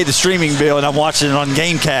didn't pay the streaming bill and I'm watching it on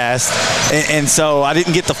Gamecast, and so I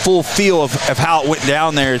didn't get the full feel of how it went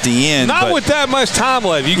down there at the end. Not with that much time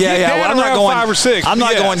left. You get down I'm not going 5 or 6. I'm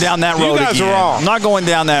not going down that road again. You guys are wrong. I'm not going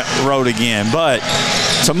down that road again. But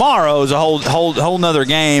tomorrow is a whole nother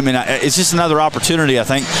game, and it's just another opportunity, I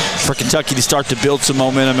think, for Kentucky to start to build some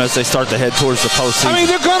momentum as they start to head towards the postseason. I mean,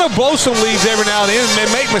 they're going to blow some leads every now and then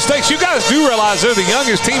and make mistakes. You guys do realize they're the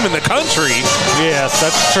youngest team in the country. Yes,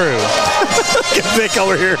 that's true. Look at Vic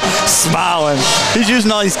over here smiling. He's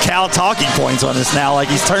using all these Cal talking points on us now, like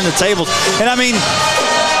he's turning the tables. And I mean,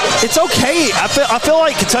 it's okay. I feel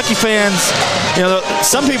like Kentucky fans,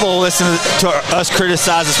 some people listen to us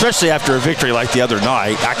criticize, especially after a victory like the other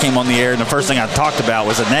night. I came on the air, and the first thing I talked about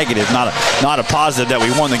was a negative, not a positive that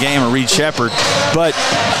we won the game and Reed Shepherd. But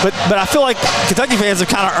I feel like Kentucky fans have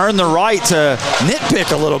kind of earned the right to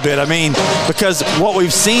nitpick a little bit. I mean, because what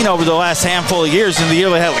we've seen over the last handful of years, in the year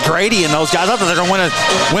they had Grady and those guys, I thought they were going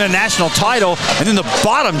to win a national title, and then the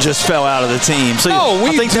bottom just fell out of the team. So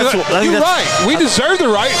I think that's you're right. We deserve the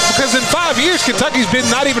right, because in 5 years, Kentucky's been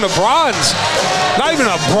not even a bronze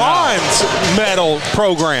medal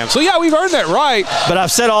program. So, yeah, we've earned that right. But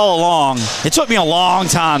I've said all along, it took me a long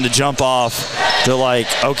time to jump off to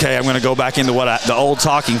okay, I'm going to go back into the old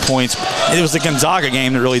talking points. It was the Gonzaga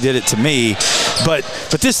game that really did it to me. But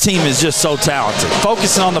this team is just so talented.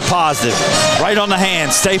 Focusing on the positive, right on the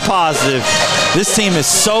hand, stay positive. This team is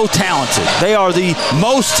so talented. They are the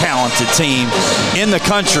most talented team in the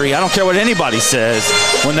country. I don't care what anybody says.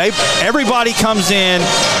 When everybody comes in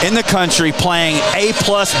the country playing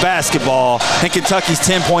A-plus basketball, and Kentucky's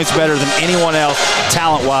 10 points better than anyone else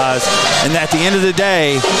talent-wise. And at the end of the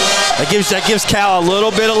day, that gives Cal a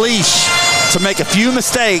little bit of leash to make a few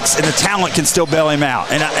mistakes, and the talent can still bail him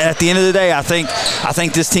out. And at the end of the day, I think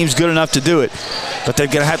this team's good enough to do it. But they're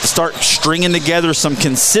going to have to start stringing together some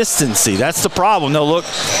consistency. That's the problem. They'll look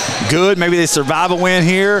good. Maybe they survive a win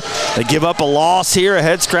here. They give up a loss here, a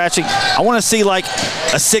head scratching. I want to see like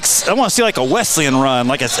a Wesleyan run,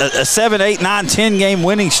 like a 7, 8, 9, 10 game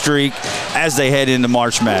winning streak as they head into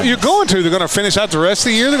March Madness. They're going to finish out the rest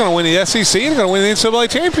of the year. They're going to win the SEC. They're going to win the NCAA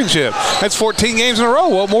championship. That's 14 games in a row.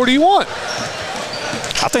 What more do you want?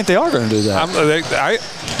 I think they are going to do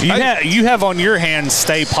that. You have on your hand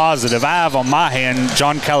stay positive. I have on my hand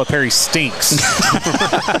John Calipari stinks.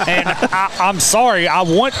 And I'm sorry, I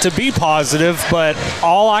want to be positive, but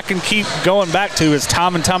all I can keep going back to is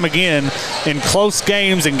time and time again in close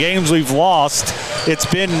games and games we've lost, it's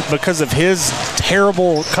been because of his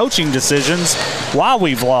terrible coaching decisions why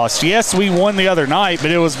we've lost. Yes, we won the other night,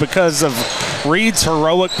 but it was because of Reed's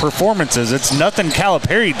heroic performances. It's nothing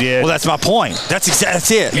Calipari did. Well, that's my point.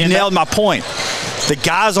 That's it. You nailed my point. The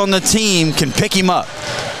guys on the team can pick him up.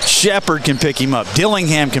 Shepherd can pick him up.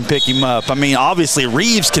 Dillingham can pick him up. I mean, obviously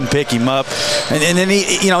Reeves can pick him up, and then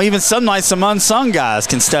even some nights some unsung guys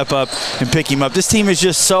can step up and pick him up. This team is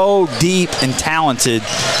just so deep and talented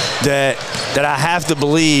that I have to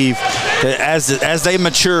believe that as they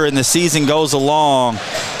mature and the season goes along,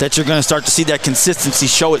 that you're going to start to see that consistency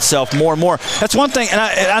show itself more and more. That's one thing, and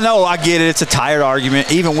I know I get it. It's a tired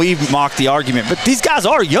argument. Even we've mocked the argument, but these guys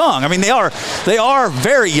are young. I mean, they are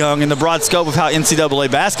very young in the broad scope of how NCAA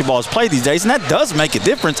basketball is played these days, and that does make a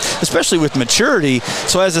difference, especially with maturity.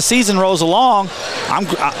 So as the season rolls along,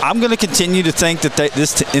 I'm going to continue to think that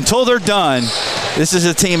until they're done, this is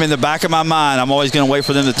a team in the back of my mind. I'm always going to wait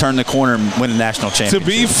for them to turn the corner and win a national championship. To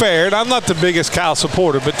be fair, and I'm not the biggest Cal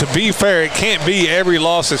supporter, but to be fair, it can't be every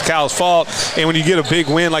loss is Cal's fault. And when you get a big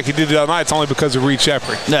win like you did the other night, it's only because of Reed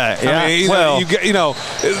Shepherd. Yeah. I mean,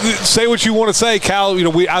 say what you want to say, Cal.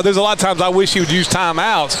 There's a lot of times I wish he would use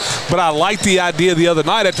timeouts, but I like the idea the other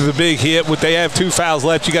night after the big hit, when they have 2 fouls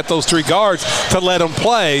left, you got those 3 guards to let them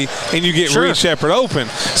play, and you get Reed Shepherd open.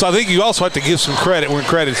 So I think you also have to give some credit when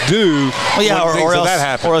credit's due. Well, yeah, things that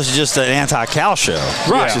happen. Or it's just an anti-Cal show.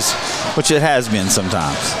 Right. Which it has been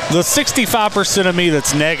sometimes. The 65% of me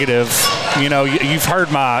that's negative, you've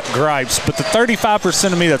heard my gripes, but the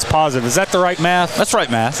 35% of me that's positive, is that the right math? That's right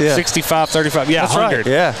math, yeah. 65, 35, yeah, that's 100. Right,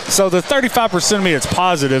 yeah. So the 35% of me that's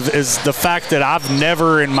positive is the fact that I've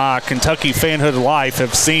never in my Kentucky fanhood life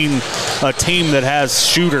have seen a team that has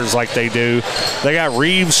shooters like they do. They got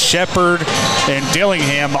Reeves, Shepard, and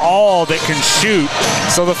Dillingham, all that can shoot.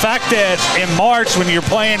 So the fact that in March when you're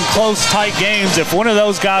playing close, tight games, if one of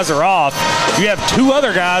those guys are off, you have two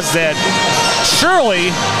other guys that surely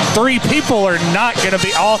three people are not going to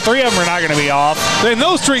be, all three of them are not going to be off. Then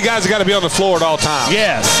those three guys have got to be on the floor at all times.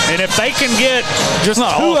 Yes, and if they can get just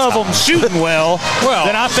two of them shooting well,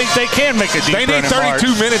 then I think they can make a deep run. They need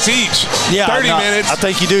 32 minutes each. Yeah, 30 minutes. I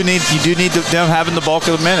think you do need them having the bulk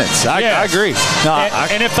of the minutes. I agree. No,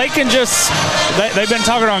 and if they can just, they've been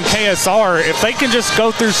talking on KSR, if they can just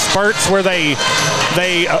go through spurts where they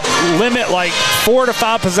limit like 4 to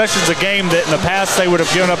 5 possessions a game that in the past they would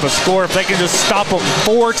have given up a score, if they can just stop them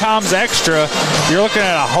 4 times extra, you're looking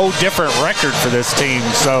at a whole different record for this team.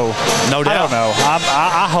 So no doubt. I don't know.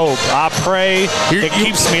 I hope, I pray it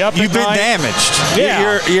keeps me up. You've been damaged.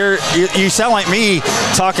 Yeah. You sound like me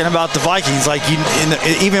talking about the Vikings. Like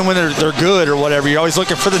even when they're good or whatever, you're always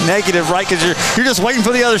looking for the negative, right? Because you're just waiting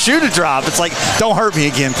for the other shoe to drop. It's like, don't hurt me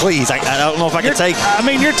again, please. I don't know if I can take. I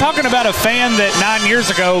mean, you're talking about a fan that 9 years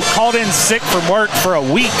ago called in sick from work for a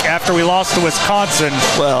week after we lost to Wisconsin.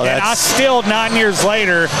 Well, and I still 9 years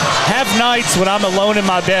later have nights when I'm alone in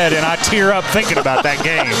my bed and I tear up thinking about that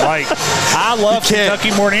game. Like, I love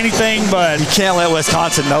Kentucky more than anything, but you can't let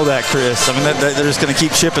Wisconsin know that, Chris. I mean, they're just going to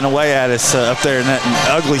keep chipping away at us up there in that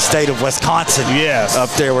ugly state of Wisconsin. Yes, up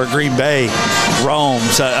there where Green Bay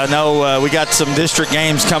roams. I know we got some district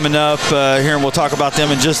games coming up here, and we'll talk about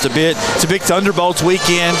them in just a bit. It's a big Thunderbolts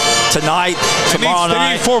weekend tonight, tomorrow night.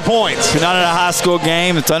 They need 4 points. If you're not at a high school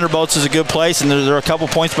game, the Thunderbolts is a good place, and they're a couple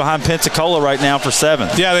points behind Pensacola right now for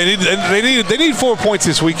 7th. Yeah, they need 4 points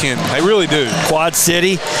this weekend. They really do. Quad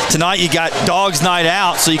City tonight. You got Dogs Night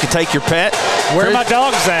Out, so you can take your pet. Where are my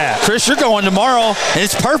dogs at? Chris, you're going tomorrow, and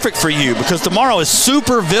it's perfect for you because tomorrow is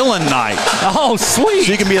Super Villain Night. Oh, sweet!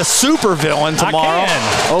 So you can be a super villain tomorrow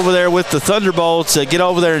over there with the Thunderbolts. Get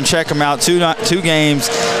over there and check them out. Two games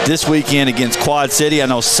this weekend against Quad City. I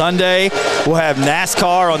know Sunday we'll have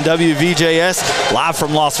NASCAR on WVJS live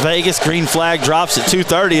from Las Vegas. Green flag drops at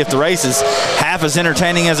 2:30. If the race is half as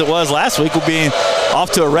entertaining as it was last week, we'll be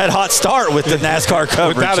off to a red-hot start with the NASCAR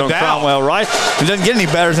coverage on Cromwell, right? It doesn't get any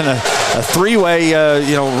better than a three-way,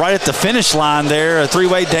 right at the finish line there, a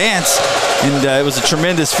three-way dance. And it was a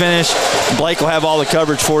tremendous finish. Blake will have all the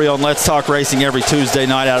coverage for you on Let's Talk Racing every Tuesday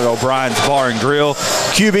night out at O'Brien's Bar and Grill.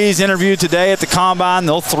 QB's interviewed today at the Combine.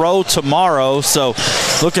 They'll throw tomorrow. So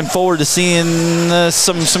looking forward to seeing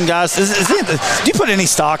some guys. Do you put any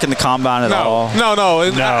stock in the Combine at all? No.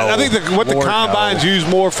 I think what the Combine's used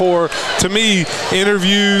more for, to me,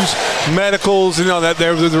 interviews, medicals. That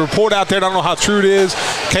there's a report out there. I don't know how true it is.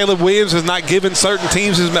 Caleb Williams has not given certain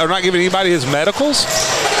teams or not given anybody his medicals.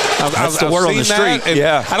 That's the word on the street.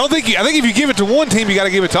 Yeah. I think if you give it to one team, you got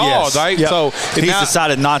to give it to all, right? Yep. So he's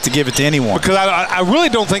decided not to give it to anyone because I really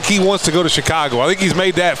don't think he wants to go to Chicago. I think he's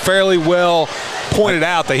made that fairly well pointed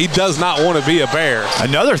out that he does not want to be a Bear.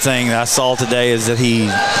 Another thing that I saw today is that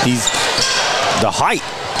he's the height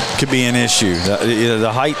could be an issue.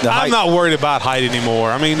 The height. I'm not worried about height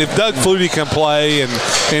anymore. I mean, if Doug Flutie can play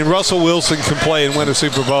and Russell Wilson can play and win a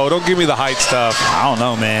Super Bowl, don't give me the height stuff. I don't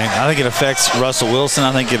know, man. I think it affects Russell Wilson.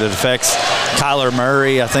 I think it affects Kyler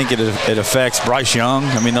Murray. I think it affects Bryce Young.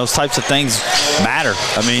 I mean, those types of things matter.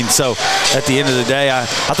 I mean, so at the end of the day, I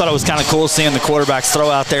thought it was kind of cool seeing the quarterbacks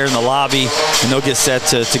throw out there in the lobby, and they'll get set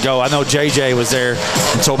to go. I know JJ was there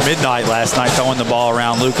until midnight last night throwing the ball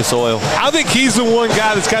around Lucas Oil. I think he's the one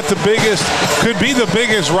guy that's got could be the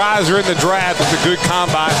biggest riser in the draft with a good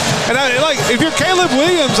combine. And if you're Caleb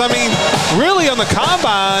Williams, I mean, really on the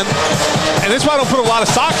combine, and that's why I don't put a lot of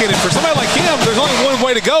stock in it. For somebody like him, there's only one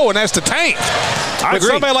way to go, and that's to tank. But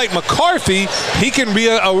somebody like McCarthy, he can be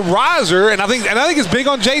a riser, and I think it's big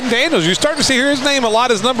on Jaden Daniels. You're starting to hear his name a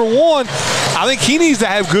lot as number one. I think he needs to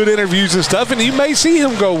have good interviews and stuff, and you may see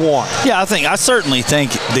him go one. Yeah, I certainly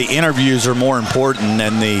think the interviews are more important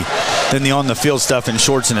than the on the field stuff in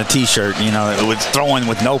shorts and a t-shirt. With throwing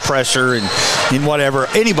with no pressure and whatever.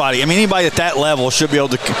 Anybody at that level should be able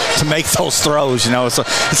to make those throws.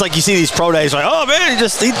 It's like you see these pro days like, oh man,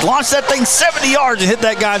 he launched that thing 70 yards and hit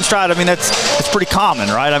that guy in stride. I mean, it's pretty common,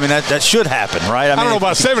 right? I mean, that should happen, right? I don't know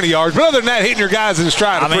about 70 yards, but other than that, hitting your guys in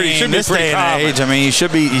stride should be this pretty day common. and age, I mean,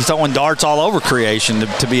 he's throwing darts all over creation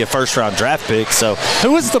to be a first-round draft pick. So,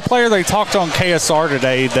 who was the player they talked on KSR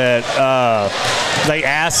today that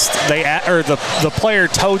the player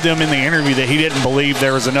told them in the interview that he didn't believe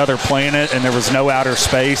there was another planet and there was no outer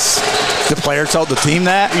space? The player told the team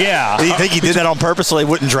that? Yeah. Do you think he did that on purpose so they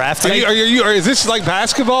wouldn't draft him? Is this like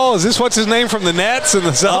basketball? Is this what's his name from the Nets and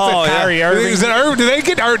the Celtics? Oh, Kyrie Irving.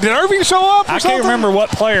 Did Irving show up or I something? can't remember what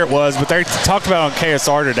player it was, but they talked about on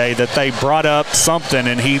KSR today that they brought up something,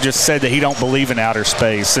 and he just said that he don't believe in outer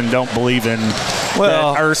space and don't believe in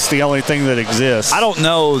that Earth's the only thing that exists. I don't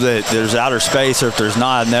know that there's outer space or if there's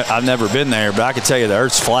not. I've never been there, but I can tell you the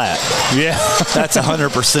Earth's flat. Yeah. That's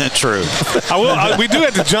 100% true. We do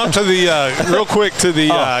have to jump to the real quick to the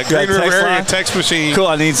Green River area text machine. Cool,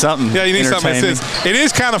 I need something. Yeah, you need something. It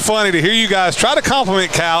is kind of funny to hear you guys try to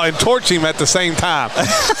compliment Cal and torch him at the same time.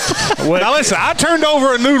 Now listen, I turned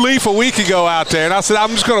over a new leaf a week ago out there, and I said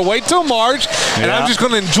I'm just going to wait till March, and I'm just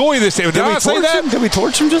going to enjoy this. Did I say that? Did we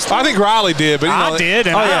torch him just? I think Riley did, but I did,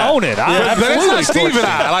 and I own it. That's not Steve and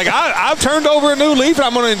I. Like I've turned over a new leaf, and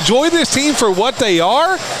I'm going to enjoy this team for what they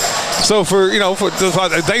are. So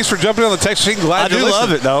thanks for jumping on the text machine. Glad I do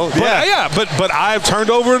love it though. But I've turned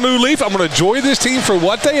over a new leaf. I'm going to enjoy this team for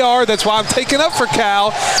what they are. That's why I'm taking up for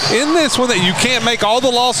Cal in this one. That you can't make all the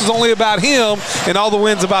losses only about him and all the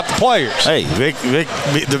wins about the players. Hey, Vic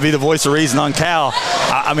to be the voice of reason on Cal.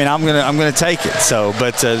 I'm gonna take it. So,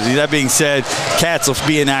 but that being said, Cats will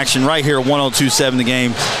be in action right here at 102.7 The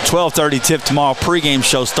Game. 12:30 tip tomorrow. Pregame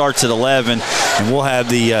show starts at 11, and we'll have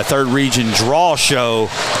the third region draw show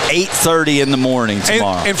 8:30 in the morning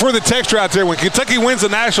tomorrow. And for the texter out there, when Kentucky wins the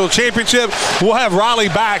national championship, we'll have Riley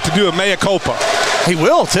back to do a mea culpa. He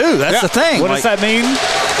will too. That's the thing. What does that mean?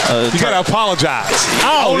 You got to apologize.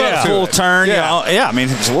 Full turn. Yeah. I mean,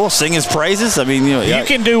 we'll sing his praises. I mean, you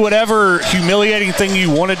can do whatever humiliating thing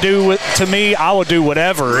you want to do to me. I will do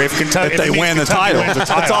whatever if they win the title.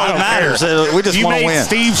 That's all that matters. We just want to win.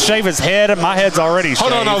 Steve shave his head, and my head's already shaved.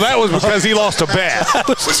 Hold on, no, that was because he lost a bet.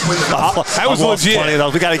 That was legit. Funny, though.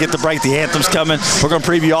 We got to get the break. The anthem's coming. We're going to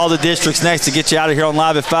preview all the districts next to get you out of here on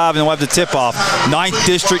Live at 5, and then we'll have the tip-off. 9th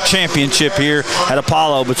District Championship here at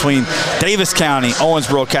Apollo between Davis County,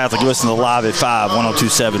 Owensboro Catholic. Listen to Live at 5,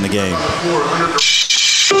 102.7 The Game.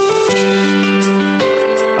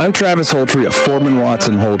 I'm Travis HOltrey of Foreman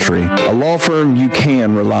Watson HOltrey, a law firm you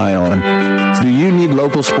can rely on. Do you need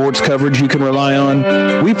local sports coverage you can rely on?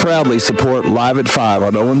 We proudly support Live at 5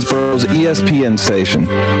 on Owensboro's ESPN station.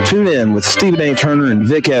 Tune in with Stephen A. Turner and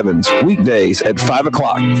Vic Evans weekdays at 5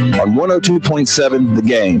 o'clock on 102.7 The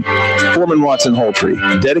Game. Foreman Watson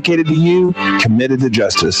HOltrey, dedicated to you, committed to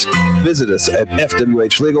justice. Visit us at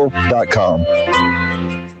fwhlegal.com.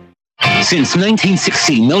 Since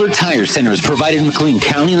 1916, Miller Tire Center has provided McLean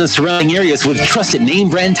County and the surrounding areas with trusted name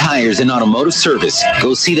brand tires and automotive service.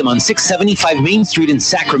 Go see them on 675 Main Street in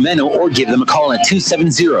Sacramento or give them a call at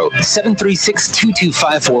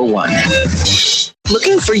 270-736-22541.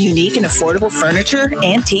 Looking for unique and affordable furniture,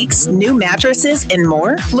 antiques, new mattresses, and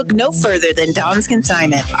more? Look no further than Don's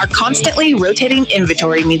Consignment. Our constantly rotating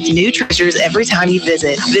inventory means new treasures every time you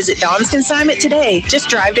visit. Visit Don's Consignment today. Just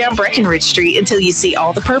drive down Breckenridge Street until you see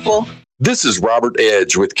all the purple. This is Robert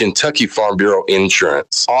Edge with Kentucky Farm Bureau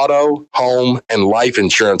Insurance. Auto, home, and life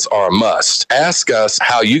insurance are a must. Ask us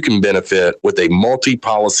how you can benefit with a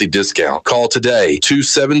multi-policy discount. Call today,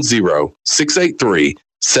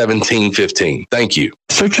 270-683-1715. Thank you.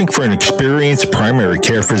 Searching for an experienced primary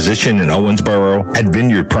care physician in Owensboro? At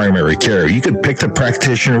Vineyard Primary Care, you can pick the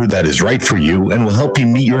practitioner that is right for you and will help you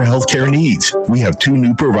meet your healthcare needs. We have 2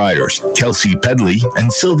 new providers, Kelsey Pedley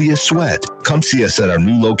and Sylvia Sweat. Come see us at our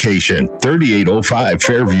new location, 3805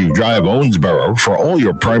 Fairview Drive, Owensboro, for all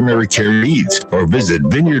your primary care needs, or visit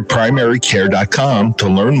vineyardprimarycare.com to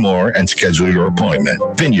learn more and schedule your appointment.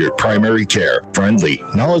 Vineyard Primary Care, friendly,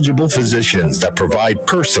 knowledgeable physicians that provide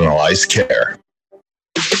personalized care.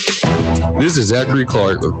 This is Zachary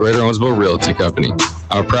Clark with Greater Owensboro Realty Company.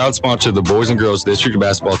 I'm a proud sponsor of the Boys and Girls District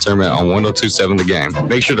Basketball Tournament on 102.7 The Game.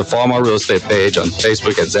 Make sure to follow my real estate page on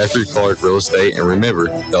Facebook at Zachary Clark Real Estate, and remember,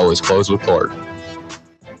 they always close with Clark.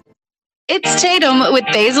 It's Tatum with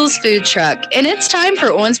Basil's Food Truck, and it's time for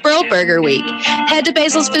Owensboro Burger Week. Head to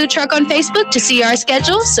Basil's Food Truck on Facebook to see our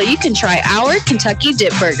schedule so you can try our Kentucky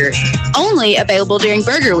Dip Burger. Only available during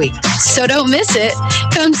Burger Week, so don't miss it.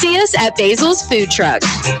 Come see us at Basil's Food Truck.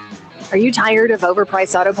 Are you tired of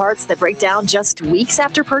overpriced auto parts that break down just weeks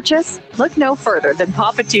after purchase? Look no further than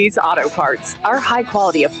Papa T's Auto Parts. Our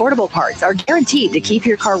high-quality, affordable parts are guaranteed to keep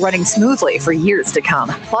your car running smoothly for years to come.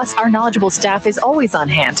 Plus, our knowledgeable staff is always on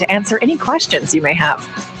hand to answer any questions you may have.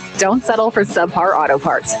 Don't settle for subpar auto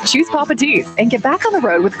parts. Choose Papa T's and get back on the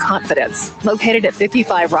road with confidence. Located at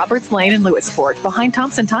 55 Roberts Lane in Lewisport, behind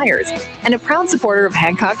Thompson Tires, and a proud supporter of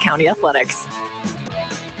Hancock County Athletics.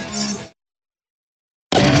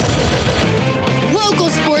 Local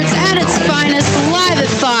sports at its finest, live at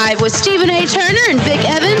 5 with Stephen A. Turner and Vic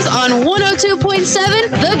Evans on 102.7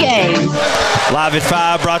 The Game. Live at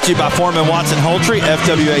 5, brought to you by Foreman Watson HOltrey,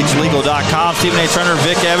 FWHlegal.com. Stephen A. Turner,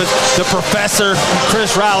 Vic Evans, the professor,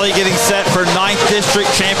 Chris Riley getting set for 9th District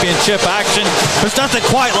Championship action. There's nothing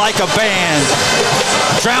quite like a band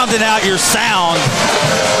drowning out your sound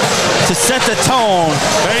to set the tone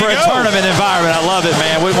for a tournament environment. I love it,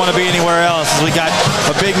 man. Wouldn't want to be anywhere else. We got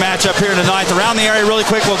a big matchup here in the 9th. Around the area really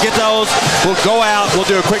quick. We'll get those. We'll go out. We'll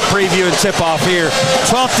do a quick preview and tip off here.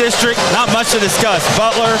 12th District, not much to discuss.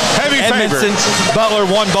 Butler, Edmondson. Butler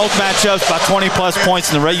won both matchups by 20-plus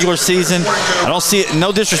points in the regular season. I don't see it.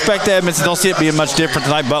 No disrespect to Edmondson. Don't see it being much different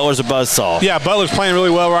tonight. Butler's a buzzsaw. Yeah, Butler's playing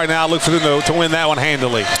really well right now. Look for them to win that one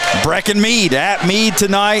handily. Breck and Meade at Meade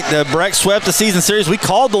tonight. Breck swept the season series. We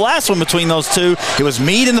called the last one between those two. It was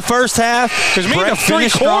Meade in the first half. It was Meade in 3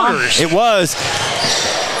 quarters. It was.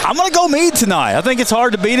 I'm going to go Meade tonight. I think it's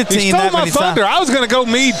hard to beat a team that many times. You stole my thunder. I was going to go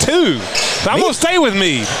Meade, too. I'm going to stay with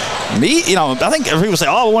Meade. Meade, I think people say,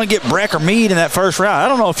 I want to get Breck or Meade in that first round. I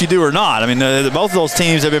don't know if you do or not. I mean, both of those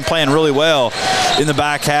teams have been playing really well in the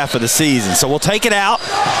back half of the season. So we'll take it out.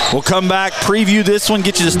 We'll come back, preview this one,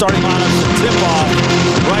 get you the starting lineup and tip-off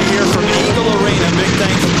right here from Eagle Arena. Big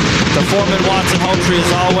thanks to Foreman Watson HOltrey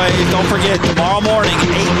as always. Don't forget, tomorrow morning,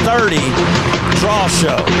 8:30, draw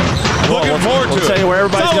show. Looking forward to it. We'll tell you where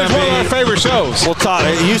everybody's going to be. It's always one of our favorite shows. We'll talk.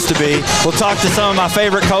 It used to be. We'll talk to some of my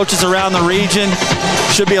favorite coaches around the region.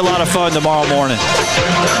 Should be a lot of fun tomorrow morning.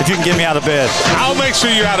 If you can get me out of bed. I'll make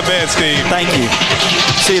sure you're out of bed, Steve. Thank you.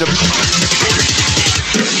 See you tomorrow.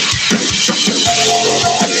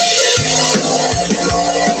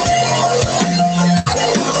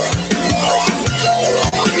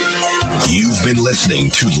 You've been listening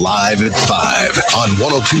to Live at 5 on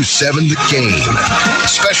 102.7 The Game.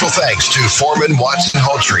 Special thanks to Foreman Watson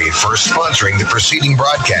HOltrey for sponsoring the preceding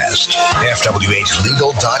broadcast.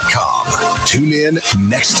 FWHlegal.com. Tune in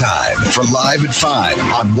next time for Live at 5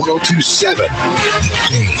 on 102.7 The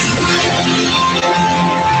Game.